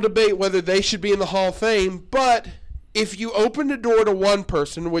into a whole debate whether they should be in the Hall of Fame, but if you open the door to one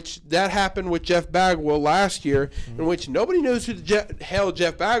person, which that happened with Jeff Bagwell last year, in which nobody knows who the hell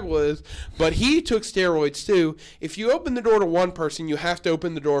Jeff Bagwell is, but he took steroids too. If you open the door to one person, you have to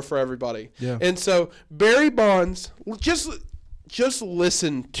open the door for everybody. Yeah. And so Barry Bonds, just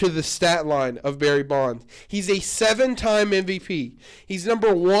listen to the stat line of Barry Bonds. He's a 7-time MVP. He's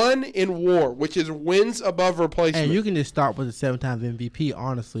number 1 in WAR, which is wins above replacement. And you can just start with the 7-time MVP,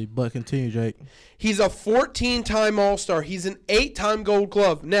 honestly, but continue, Jake. He's a 14-time All-Star. He's an 8-time Gold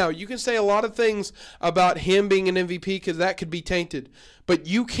Glove. Now, you can say a lot of things about him being an MVP because that could be tainted, but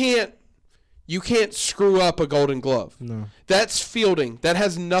you can't screw up a Golden Glove. No. That's fielding. That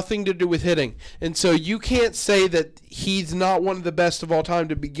has nothing to do with hitting. And so you can't say that he's not one of the best of all time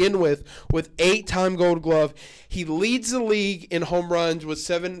to begin with 8-time Gold Glove. He leads the league in home runs with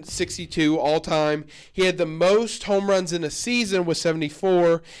 762 all time. He had the most home runs in a season with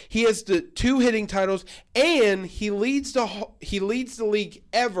 74. He has the 2 hitting titles, and he leads the league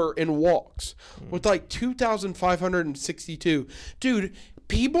ever in walks with like 2,562. Dude,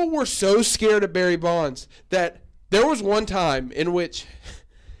 people were so scared of Barry Bonds that there was one time in which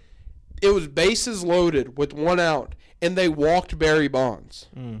it was bases loaded with 1 out, and they walked Barry Bonds.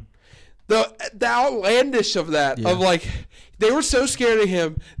 The outlandish of that, of like, they were so scared of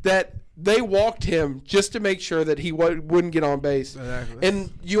him that they walked him just to make sure that he wouldn't get on base. Exactly.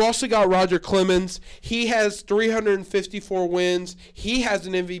 And you also got Roger Clemens. He has 354 wins. He has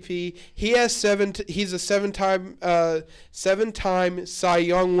an MVP. He has he's a 7-time Cy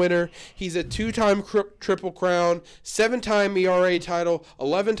Young winner. He's a 2-time Triple Crown, 7-time ERA title,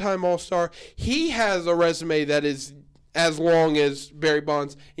 11-time All-Star. He has a resume that is as long as Barry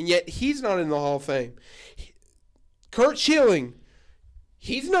Bonds, and yet he's not in the Hall of Fame. Curt Schilling,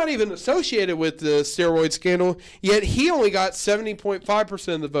 he's not even associated with the steroid scandal, yet he only got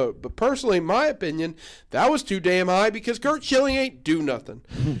 70.5% of the vote. But personally, in my opinion, that was too damn high because Curt Schilling ain't do nothing.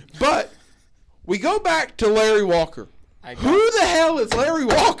 But we go back to Larry Walker. Who the hell is Larry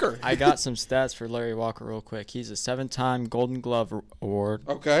Walker? I got some stats for Larry Walker real quick. He's a 7-time Golden Glove Award.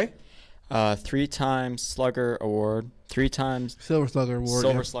 Okay. 3 Slugger Award. 3 times Silver Slugger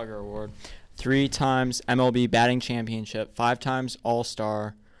Award. Slugger Award. 3 times MLB Batting Championship. 5 times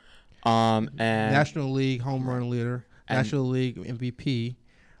All-Star. And National League Home Run Leader. National League MVP.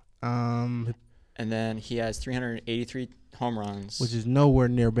 And then he has 383 home runs. Which is nowhere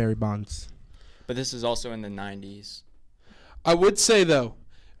near Barry Bonds. But this is also in the 90s. I would say, though,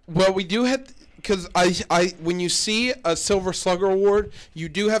 well, we do have... Because when you see a Silver Slugger Award, you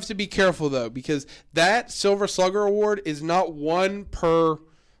do have to be careful, though, because that Silver Slugger Award is not one per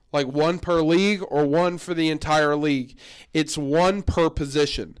league or one for the entire league. It's one per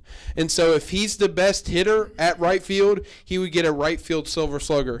position. And so if he's the best hitter at right field, he would get a right field Silver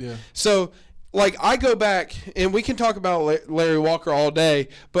Slugger. Yeah. So, like, I go back, and we can talk about Larry Walker all day,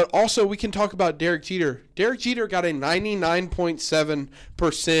 but also we can talk about Derek Jeter. Derek Jeter got a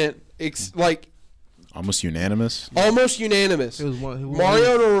 99.7%, almost unanimous. Almost unanimous. It was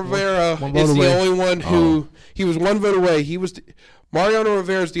Mariano Rivera is the only one who he was 1 vote away. Mariano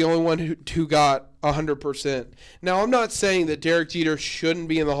Rivera is the only one who got 100%. Now, I'm not saying that Derek Jeter shouldn't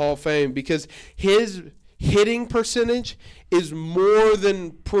be in the Hall of Fame because his hitting percentage is more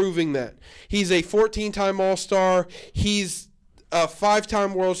than proving that. He's a 14-time All-Star. He's a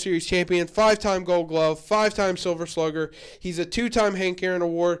 5-time World Series champion, 5-time Gold Glove, 5-time Silver Slugger. He's a 2-time Hank Aaron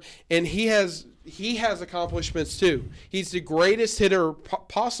Award, and he has accomplishments too. He's the greatest hitter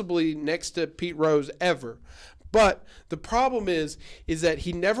possibly next to Pete Rose ever. But the problem is that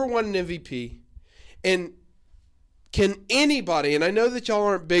he never won an MVP. And can anybody, and I know that y'all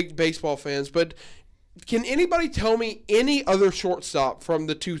aren't big baseball fans, but can anybody tell me any other shortstop from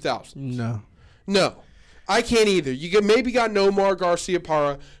the 2000s? No. I can't either. You maybe got Nomar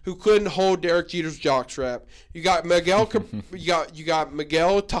Garciaparra, who couldn't hold Derek Jeter's jockstrap. You got Miguel. you got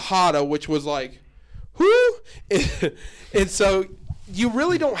Miguel Tejada, which was like, whoo, and so you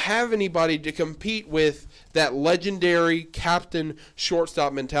really don't have anybody to compete with that legendary captain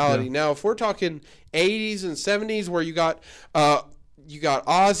shortstop mentality. Yeah. Now, if we're talking 80s and 70s, where you got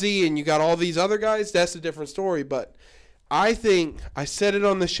Ozzie and you got all these other guys, that's a different story. But I think I said it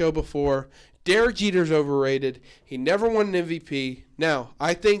on the show before. Derek Jeter's overrated. He never won an MVP. Now,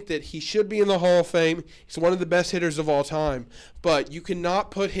 I think that he should be in the Hall of Fame. He's one of the best hitters of all time. But you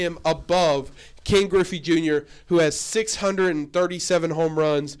cannot put him above Ken Griffey Jr., who has 637 home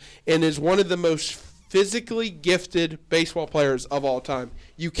runs and is one of the most physically gifted baseball players of all time.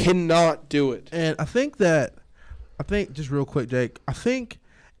 You cannot do it. And I think just real quick, Jake, I think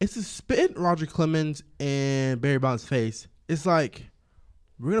it's a spit in Roger Clemens and Barry Bonds' face. It's like,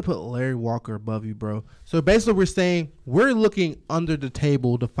 we're going to put Larry Walker above you, bro. So basically we're saying we're looking under the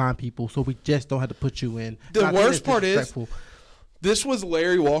table to find people so we just don't have to put you in. The worst part is this was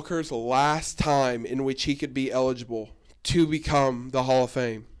Larry Walker's last time in which he could be eligible to become the Hall of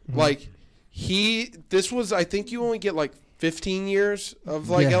Fame. Mm-hmm. This was, I think you only get like 15 years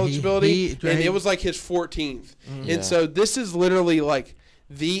of eligibility, and it was like his 14th. Mm-hmm. And so this is literally like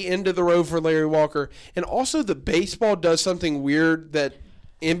the end of the road for Larry Walker. And also the baseball does something weird that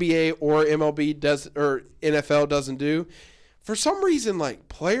NBA or MLB does or NFL doesn't do. For some reason, like,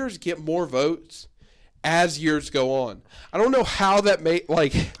 players get more votes as years go on. I don't know how that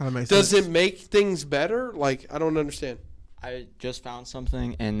does it make things better? Like, I don't understand. I just found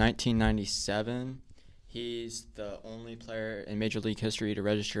something. In 1997, he's the only player in Major League history to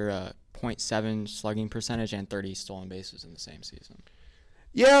register a .7 slugging percentage and 30 stolen bases in the same season.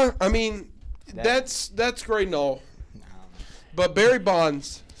 Yeah, I mean, that's great and all. But Barry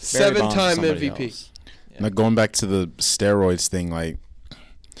Bonds, seven-time MVP. Yeah. Now going back to the steroids thing,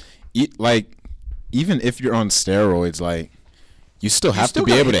 even if you're on steroids, like, you still have to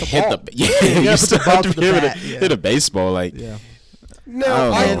be able to hit the you still have to be able to hit a baseball.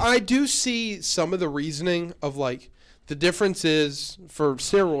 No, I do see some of the reasoning of, like, the difference is for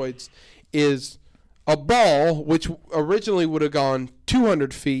steroids is a ball, which originally would have gone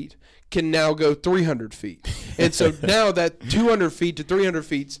 200 feet, can now go 300 feet. And so now that 200 feet to 300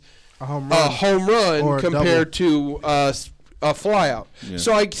 feet's a home run compared to a flyout. Yeah.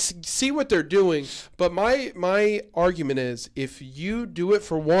 So I see what they're doing, but my argument is if you do it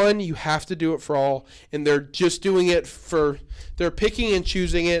for one, you have to do it for all, and they're just doing it they're picking and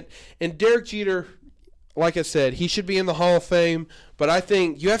choosing it. And Derek Jeter, like I said, he should be in the Hall of Fame, but I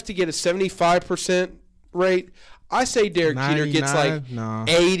think you have to get a 75% rate. I say Derek Jeter gets like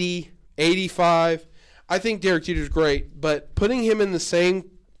 80, 85. I think Derek Jeter's great, but putting him in the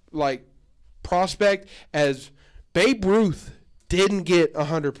same prospect as Babe Ruth didn't get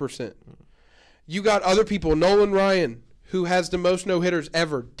 100%. You got other people, Nolan Ryan, who has the most no-hitters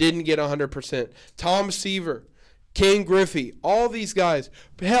ever, didn't get 100%. Tom Seaver, Ken Griffey, all these guys.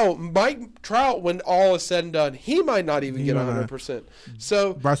 Hell, Mike Trout, when all is said and done, he might not even get 100%.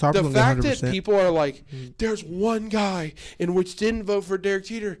 So the fact that people are like, there's one guy in which didn't vote for Derek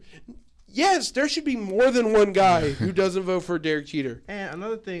Jeter. Yes, there should be more than one guy who doesn't vote for Derek Jeter. And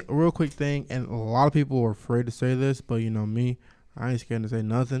another thing, a real quick thing, and a lot of people are afraid to say this, but you know me, I ain't scared to say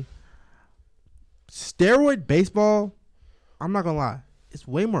nothing. Steroid baseball, I'm not going to lie, it's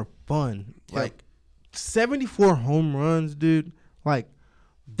way more fun. Yep. 74 home runs, dude.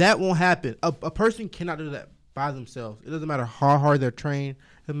 That won't happen. A person cannot do that by themselves. It doesn't matter how hard they're trained.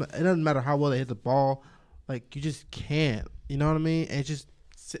 It doesn't matter how well they hit the ball. You just can't. You know what I mean? And it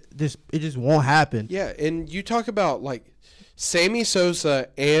just won't happen. Yeah, and you talk about Sammy Sosa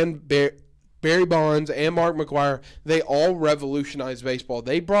and Barry Bonds and Mark McGwire, they all revolutionized baseball.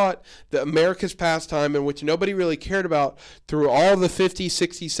 They brought the America's pastime, in which nobody really cared about, through all the 50s,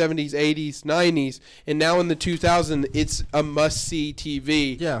 60s, 70s, 80s, 90s, and now in the 2000s, it's a must-see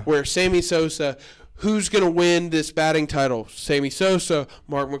TV. Yeah. Where Sammy Sosa, who's going to win this batting title? Sammy Sosa,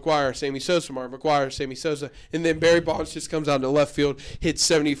 Mark McGwire, Sammy Sosa, Mark McGwire, Sammy Sosa. And then Barry Bonds just comes out to left field, hits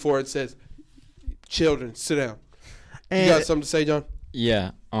 74, and says, children, sit down. And you got something to say, John?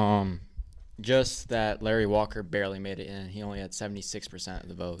 Yeah. Just that Larry Walker barely made it in. He only had 76% of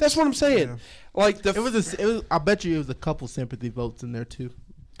the votes. That's what I'm saying. Yeah. It was. I bet you it was a couple sympathy votes in there too,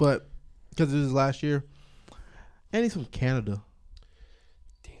 but because it was last year, and he's from Canada.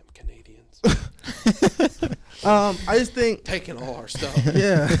 Damn Canadians. I just think taking all our stuff.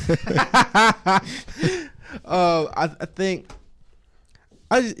 Yeah. I think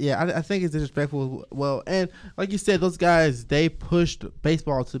it's disrespectful. Well, and like you said, those guys, they pushed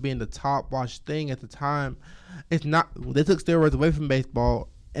baseball to being the top watched thing at the time. It's not. They took steroids away from baseball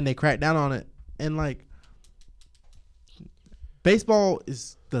and they cracked down on it. And baseball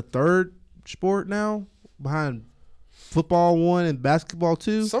is the third sport now behind football 1 and basketball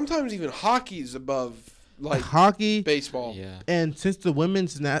 2. Sometimes even hockey's above hockey, baseball. Yeah. And since our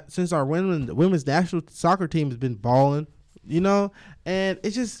women's national soccer team has been balling. And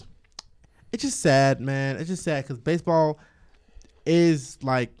it's just sad, man. It's just sad because baseball is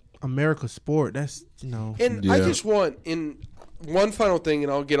America's sport. That's And I just want in one final thing,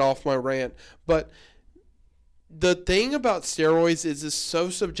 and I'll get off my rant. But the thing about steroids is it's so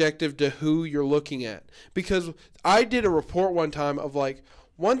subjective to who you're looking at. Because I did a report one time of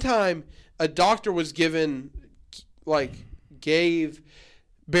one time a doctor was gave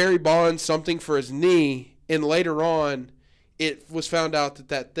Barry Bonds something for his knee, and later on it was found out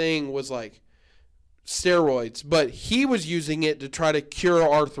that thing was steroids, but he was using it to try to cure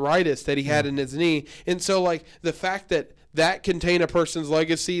arthritis that he had in his knee. And so the fact that contain a person's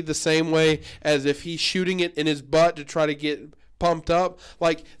legacy the same way as if he's shooting it in his butt to try to get pumped up,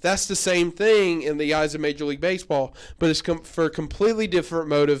 that's the same thing in the eyes of Major League Baseball, but it's for completely different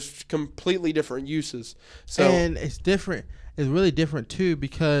motives, completely different uses. So and it's different. It's really different too,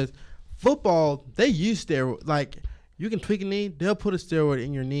 because football, they use steroids. You can tweak a knee, they'll put a steroid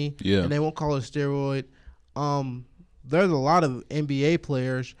in your knee, and they won't call it a steroid. There's a lot of NBA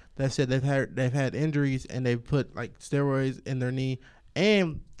players that said they've had injuries and they've put steroids in their knee,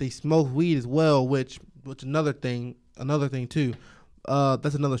 and they smoke weed as well, which another thing too.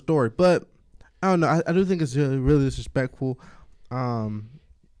 That's another story. But I don't know. I do think it's really disrespectful.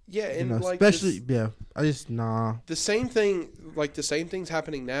 Yeah, and especially I just The same thing's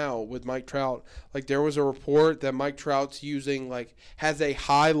happening now with Mike Trout. There was a report that Mike Trout's using has a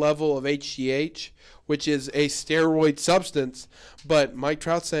high level of HGH, which is a steroid substance, but Mike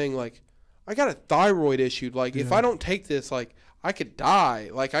Trout's saying I got a thyroid issue. If I don't take this, I could die.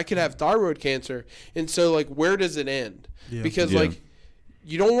 I could have thyroid cancer. And so where does it end? Yeah. Because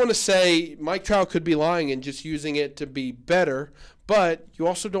you don't want to say Mike Trout could be lying and just using it to be better, but you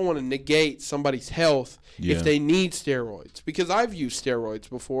also don't want to negate somebody's health if they need steroids. Because I've used steroids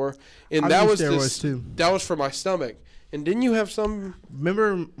before, and that was for my stomach. And didn't you have some?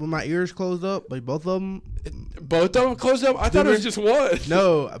 Remember when my ears closed up? Both of them? Both of them closed up? I thought it was just one.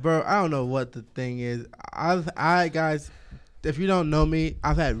 No, bro. I don't know what the thing is. Guys, if you don't know me,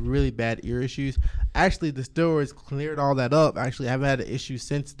 I've had really bad ear issues. Actually, the steroids cleared all that up. Actually, I've had an issue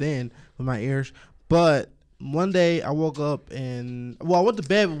since then with my ears. But one day I woke up and I went to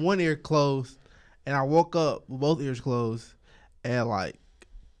bed with one ear closed, and I woke up with both ears closed, and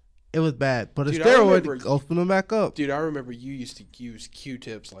it was bad. But a steroid opened them back up. Dude, I remember you used to use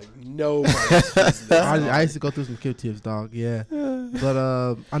Q-tips nobody. I used to go through some Q-tips, dog. Yeah,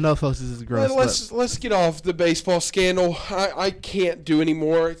 but I know, folks, this is gross. Let's get off the baseball scandal. I can't do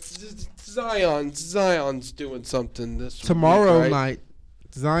anymore. Zion's doing something this tomorrow week, right? night.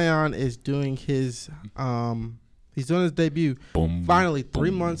 Zion is doing his he's doing his debut. Boom, Finally, 3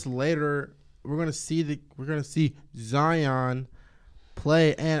 months later, we're gonna see Zion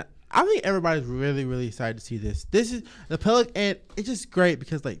play, and I think everybody's really, really excited to see this. This is the Pelicans, and it's just great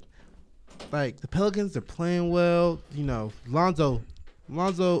because the Pelicans are playing well. Lonzo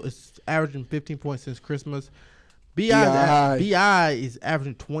is averaging 15 points since Christmas. B.I. is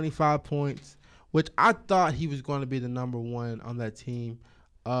averaging 25 points, which I thought he was going to be the number one on that team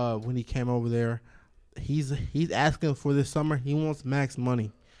when he came over there. He's asking for this summer. He wants max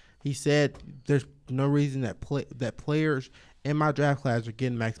money. He said there's no reason that players in my draft class are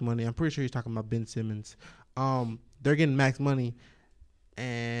getting max money. I'm pretty sure he's talking about Ben Simmons. They're getting max money,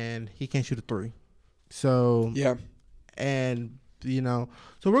 and he can't shoot a three. So yeah, and so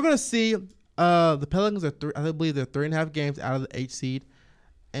we're gonna see. The Pelicans are I believe they're 3.5 games out of the 8th seed,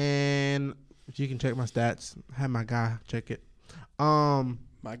 and you can check my stats. I had my guy check it.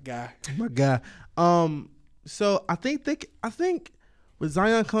 My guy. So I think with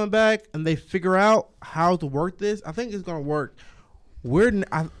Zion coming back and they figure out how to work this, I think it's gonna work.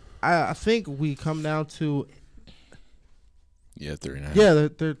 I think we come down to 3.5. Yeah,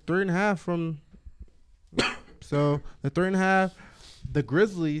 they're 3.5 from. So the 3.5. The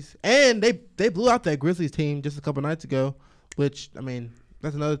Grizzlies, and they blew out that Grizzlies team just a couple nights ago, which,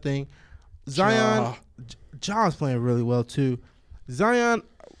 that's another thing. Zion, Ja's playing really well, too. Zion,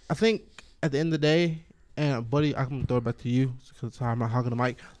 I think at the end of the day, and buddy, I'm going to throw it back to you because I'm not hogging the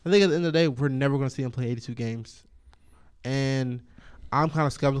mic. I think at the end of the day, we're never going to see him play 82 games. And I'm kind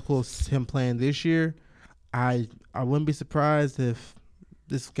of skeptical of him playing this year. I wouldn't be surprised if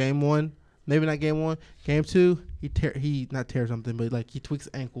this game one, maybe not game one, game two, he not tear something, but he tweaks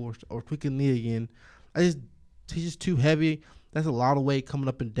ankle or tweaks a knee again. He's just too heavy. That's a lot of weight coming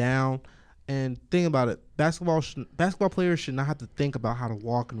up and down. And think about it, basketball players should not have to think about how to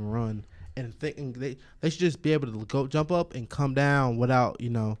walk and run, and they should just be able to go jump up and come down without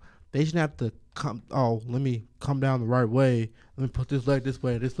they shouldn't have to let me come down the right way. Let me put this leg this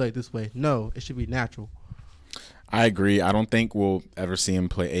way, this leg this way. No, it should be natural. I agree. I don't think we'll ever see him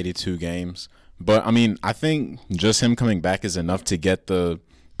play 82 games. But, I think just him coming back is enough to get the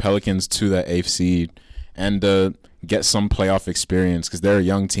Pelicans to that 8th seed and get some playoff experience because they're a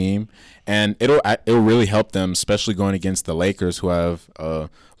young team, and it'll really help them, especially going against the Lakers who have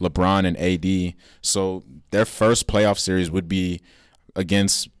LeBron and AD. So their first playoff series would be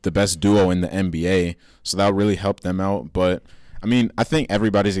against the best duo in the NBA. So that'll really help them out. But I mean, I think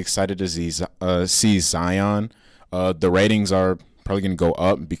everybody's excited to see Zion. The ratings are probably going to go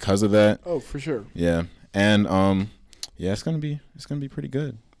up because of that. Oh, for sure. Yeah, and it's gonna be pretty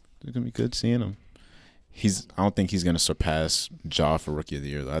good. It's gonna be good seeing him. I don't think he's gonna surpass Ja for Rookie of the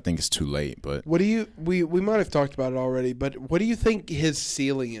Year though. I think it's too late. But What do you we might have talked about it already, but what do you think his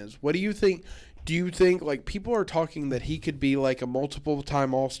ceiling is? What do you think? Do you think like people are talking that he could be like a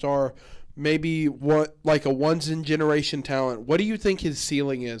multiple-time All-Star, maybe like a once-in-generation talent? What do you think his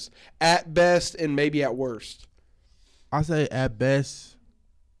ceiling is at best and maybe at worst? I say at best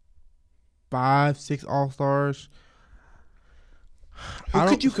 5, 6 All-Stars. Who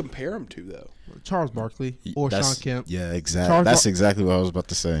could you compare him to though? Charles Barkley or Sean Kemp. Yeah, exactly. That's exactly what I was about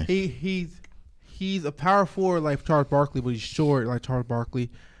to say. He's a power forward like Charles Barkley, but he's short like Charles Barkley.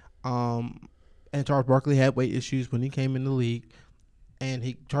 And Charles Barkley had weight issues when he came in the league,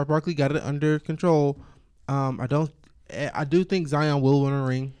 and Charles Barkley got it under control. I do think Zion will win a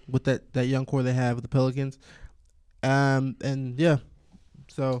ring with that young core they have with the Pelicans. And yeah,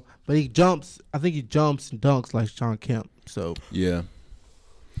 so but he jumps. I think he jumps and dunks like Sean Kemp. So yeah,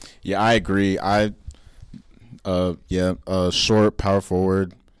 I agree. Short power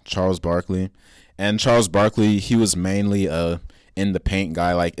forward Charles Barkley, and Charles Barkley, he was mainly in the paint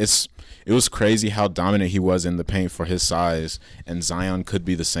guy. Like it was crazy how dominant he was in the paint for his size, and Zion could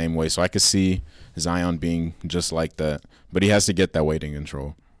be the same way. So I could see Zion being just like that, but he has to get that weight in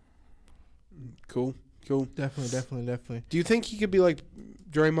control. Cool. Definitely. Do you think he could be like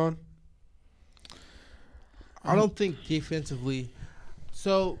Draymond? I don't think defensively.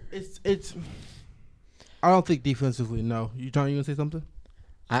 So it's. I don't think defensively. No, you gonna say something?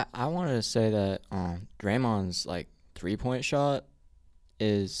 I wanted to say that Draymond's like 3-point shot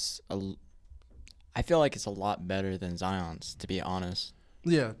is I feel like it's a lot better than Zion's, to be honest.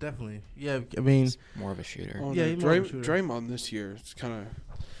 Yeah, definitely. Yeah, I mean, he's more of a shooter. Oh, yeah, no, Draymond this year is kind of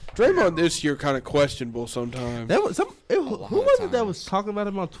questionable sometimes. who was it that was talking about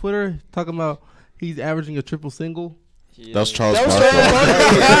him on Twitter? Talking about he's averaging a triple single. That was Charles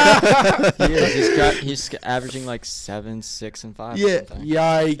Barkley. He's averaging like 7, 6, and 5. Yeah.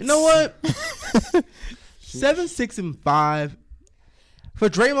 Yikes. You know what? 7, 6, and 5 for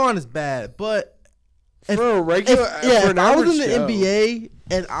Draymond is bad, but for a regular, if I was in the NBA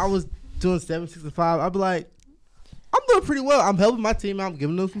and I was doing 7, 6, and 5, I'd be like, I'm doing pretty well. I'm helping my team out. I'm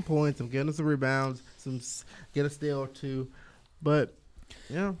giving them some points. I'm giving them some rebounds. Get a steal or two. But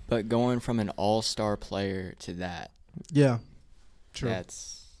yeah. But going from an all-star player to that. Yeah. True.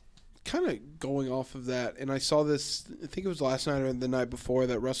 That's kind of going off of that. And I saw this, I think it was last night or the night before,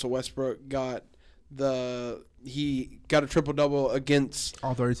 that Russell Westbrook got a triple-double against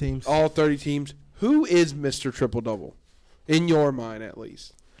all 30 teams. All 30 teams. Who is Mr. Triple-Double? In your mind, at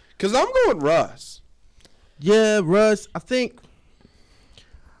least. Because I'm going Russ. Yeah, Russ. I think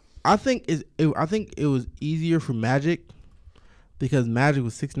it was easier for Magic because Magic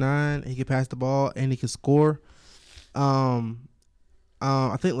was 6'9", he could pass the ball and he could score. I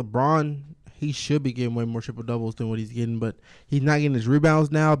think LeBron, he should be getting way more triple doubles than what he's getting, but he's not getting his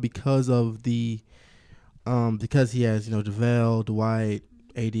rebounds now because of because he has JaVale, Dwight,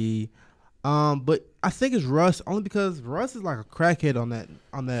 AD. But I think it's Russ only because Russ is like a crackhead on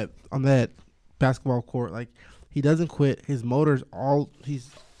that basketball court. Like, he doesn't quit. His motor's he's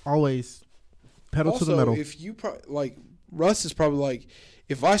always pedal to the metal. If you Russ is probably like,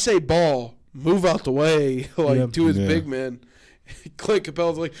 if I say ball, move out the way, to his big man. Clint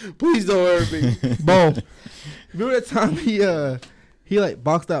Capela's like, please don't hurt me. Ball. Remember that time he like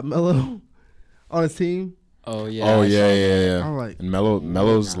boxed out Melo on his team? Oh yeah. Oh yeah. I'm like, and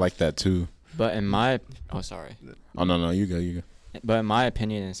Melo's like that too. But sorry. Oh no, you go. But in my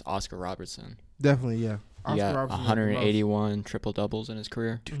opinion, it's Oscar Robertson. Definitely, yeah. He got 181 triple doubles in his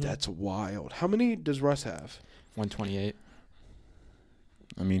career. Dude, that's wild. How many does Russ have? 128.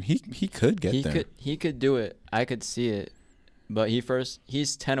 I mean, he could get there. He could do it. I could see it. But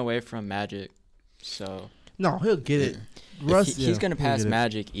he's 10 away from Magic. So no, he'll get it. Russ, he's gonna pass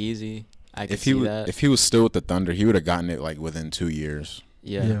Magic easy. I could see that. If he was still with the Thunder, he would have gotten it like within 2 years.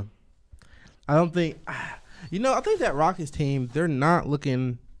 Yeah. I don't think. I think that Rockets team, they ain't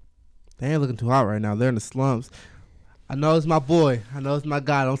looking too hot right now. They're in the slumps. I know it's my boy. I know it's my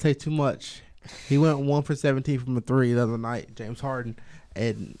guy. Don't say too much. He went 1 for 17 from a 3 the other night, James Harden,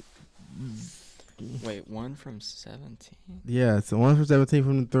 and Wait, 1 from 17? Yeah, so 1 for 17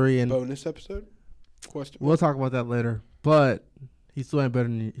 from the 3, and Bonus episode? Question. we'll talk about that later. But he still ain't better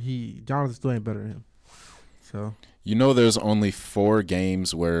than Jonathan still ain't better than him. So You know, there's only 4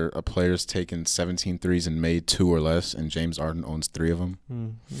 games where a player's taken 17 threes and made 2 or less, and James Harden owns 3 of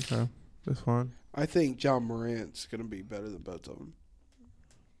them. okay, that's fine. I think John Morant's going to be better than both of them.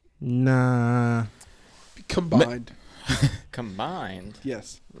 Nah, Combined. Combined?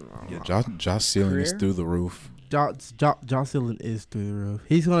 Yes. Yeah, Josh ceiling is Career? through the roof. Josh Allen is through the roof.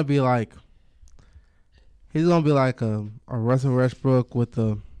 He's gonna be like a Russell Westbrook with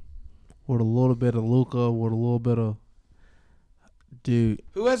a little bit of Luka, with a little bit of dude.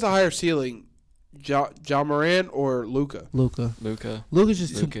 Who has a higher ceiling, John Morant or Luka? Luka's Luka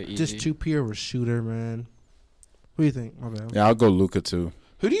just easy. too pure of a shooter, man. What do you think? My bad. Yeah, I'll go Luka too.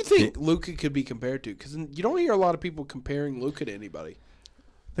 Who do you think Luka could be compared to? Because you don't hear a lot of people comparing Luka to anybody.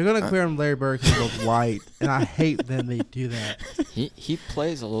 They're gonna compare him to Larry Bird because he goes white, and I hate when they do that. He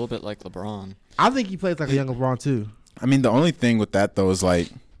plays a little bit like LeBron. I think he plays like a young LeBron too. I mean, the only thing with that though is like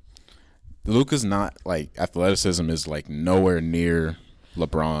Luka's not like athleticism is like nowhere near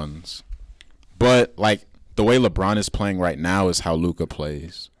LeBron's, but like the way LeBron is playing right now is how Luka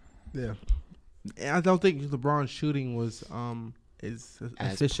plays. Yeah, and I don't think LeBron's shooting was as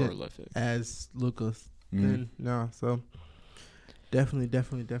As efficient prolific. as Luka's. Mm. Then no, so definitely.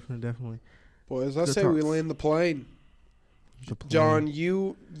 Boy, as I Good say, we talks. land the plane. The plan. John,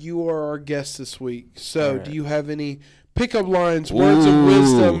 you are our guest this week. So, All right. do you have any pickup lines, words of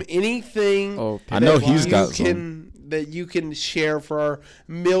wisdom, anything Oh, I know that he's you got can that you can share for our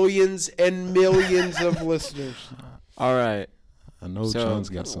millions and millions of listeners? all right. I know So- John's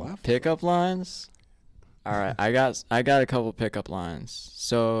got some. Pickup lines. All right, I got a couple pickup lines.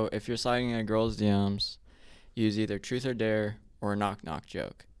 So if you're sliding in a girl's DMs, use either truth or dare or a knock knock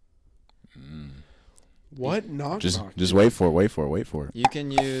joke. What? Knock knock. Just wait for it. You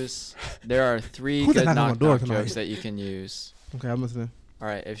can use. There are 3 Who's good that knocking on knock my door knock tonight? jokes that you can use. Okay, I'm listening. All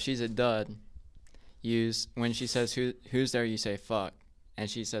right, if she's a dud, use when she says who's there, you say fuck, and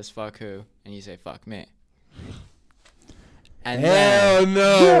she says fuck who, and you say fuck me. And Hell then,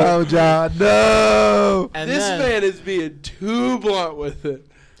 no. Oh, John, no. and This then man is being too blunt with it.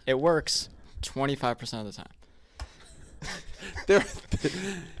 it works 25% of the time. There, Try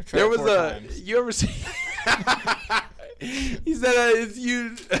there it was 4 times. You ever see? He said it's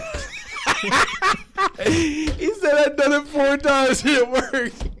you. He said I've done it 4 times and it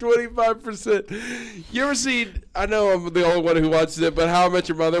worked 25%. You ever seen? I know I'm the only one who watches it, but How I Met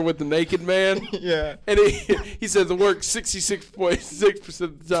Your Mother with the naked man. Yeah. And he says it works 66.6%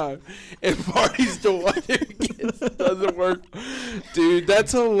 of the time, and Marty's the one who doesn't work. Dude,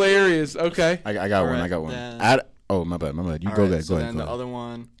 that's hilarious. Okay. I got one. Alright, I got one. then- Oh, my bad. You All go right, ahead. so Go then ahead. the other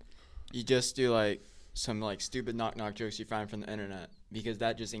one, you just do like some like stupid knock knock jokes you find from the internet because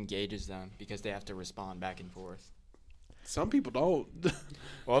that just engages them because they have to respond back and forth. Some people don't.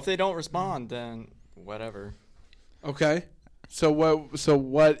 Well, if they don't respond, then whatever. Okay. So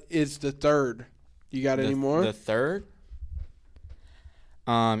what is the third? You got any more? The third,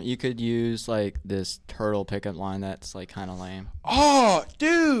 you could use like this turtle pickup line that's like kind of lame. Oh,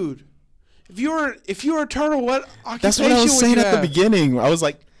 dude. If you were a turtle, what occupation That's what I was saying would you at the have? beginning. I was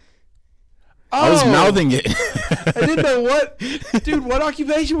like, Oh, I was mouthing it. I didn't know what. Dude, what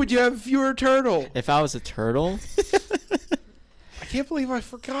occupation would you have if you were a turtle? If I was a turtle, I can't believe I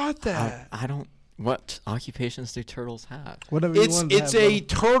forgot that. I don't. What occupations do turtles have? Whatever you want. It's a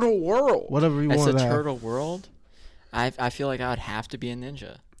turtle world. whatever you It's want a to have. turtle world. I feel like I would have to be a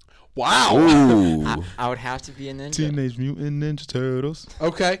ninja. Wow. Ooh. I would have to be a ninja. Teenage Mutant Ninja Turtles.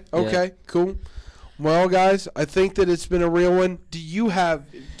 Okay, cool. Well, guys, I think that it's been a real one. Do you have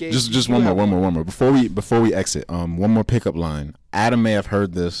Gabe, Just do you one have more. Before we exit, one more pickup line. Adam may have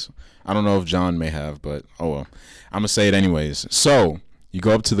heard this. I don't know if John may have, but oh well. I'm gonna say it anyways. So you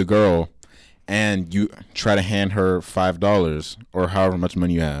go up to the girl and you try to hand her $5 or however much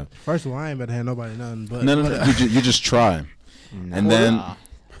money you have. First of all, I ain't about to hand nobody nothing. But No. You just try. And then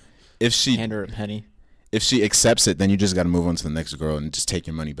if she hand her a penny. if she accepts it, then you just got to move on to the next girl and just take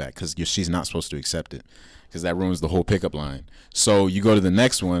your money back because she's not supposed to accept it because that ruins the whole pickup line. So you go to the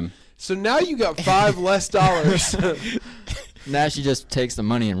next one. So now you got $5 less. Now she just takes the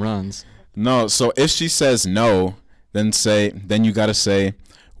money and runs. No, so if she says no, then you got to say,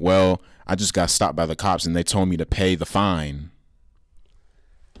 well, I just got stopped by the cops and they told me to pay the fine.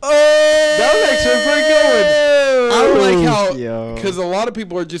 That was actually pretty good one. I don't like how, Yo. because a lot of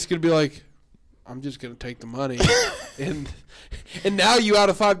people are just gonna be like, I'm just gonna take the money, and now you out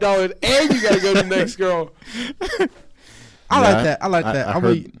of $5 and you gotta go to the next girl. I like that. I like that. I I'm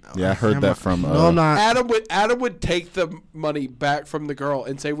heard, a- I heard I'm that not- from. No, I'm not. Adam would take the money back from the girl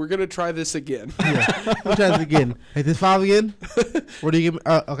and say, "We're gonna try this again." Yeah. We'll try this again. Hey, this 5 again? What do you give me?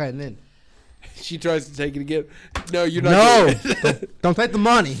 Okay, and then. She tries to take it again. No, you're not. No. doing it. Don't take the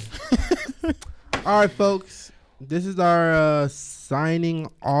money. All right, folks. This is our signing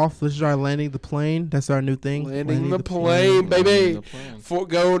off. This is our landing the plane. That's our new thing. Landing the plane, baby. The plane. For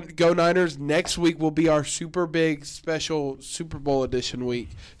go Niners. Next week will be our super big special Super Bowl edition week.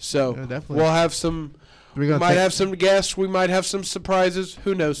 So Yeah, definitely. we'll have some. We're We gonna might take- have some guests. We might have some surprises.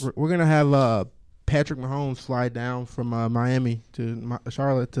 Who knows? We're gonna have Patrick Mahomes fly down from Miami to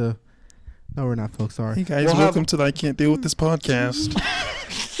Charlotte to. No, we're not, folks. Sorry. Hey guys, We'll welcome have- to the I Can't Deal with This podcast.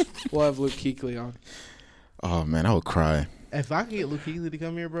 We'll have Luke Kuechly on. Oh man, I would cry. If I could get Luke Kuechly to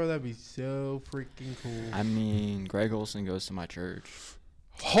come here, bro, that'd be so freaking cool. I mean, Greg Olson goes to my church.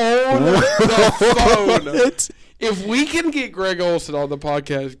 Hold the phone. If we can get Greg Olson on the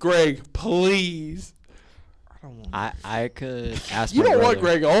podcast, Greg, please. I don't want. I could ask You my don't brother. want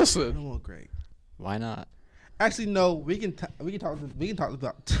Greg I Olson. don't want Greg. Why not? Actually, no. We can talk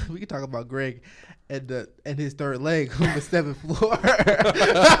about Greg and his third leg on the 7th floor.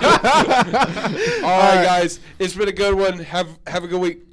 All right, guys. It's been a good one. Have a good week.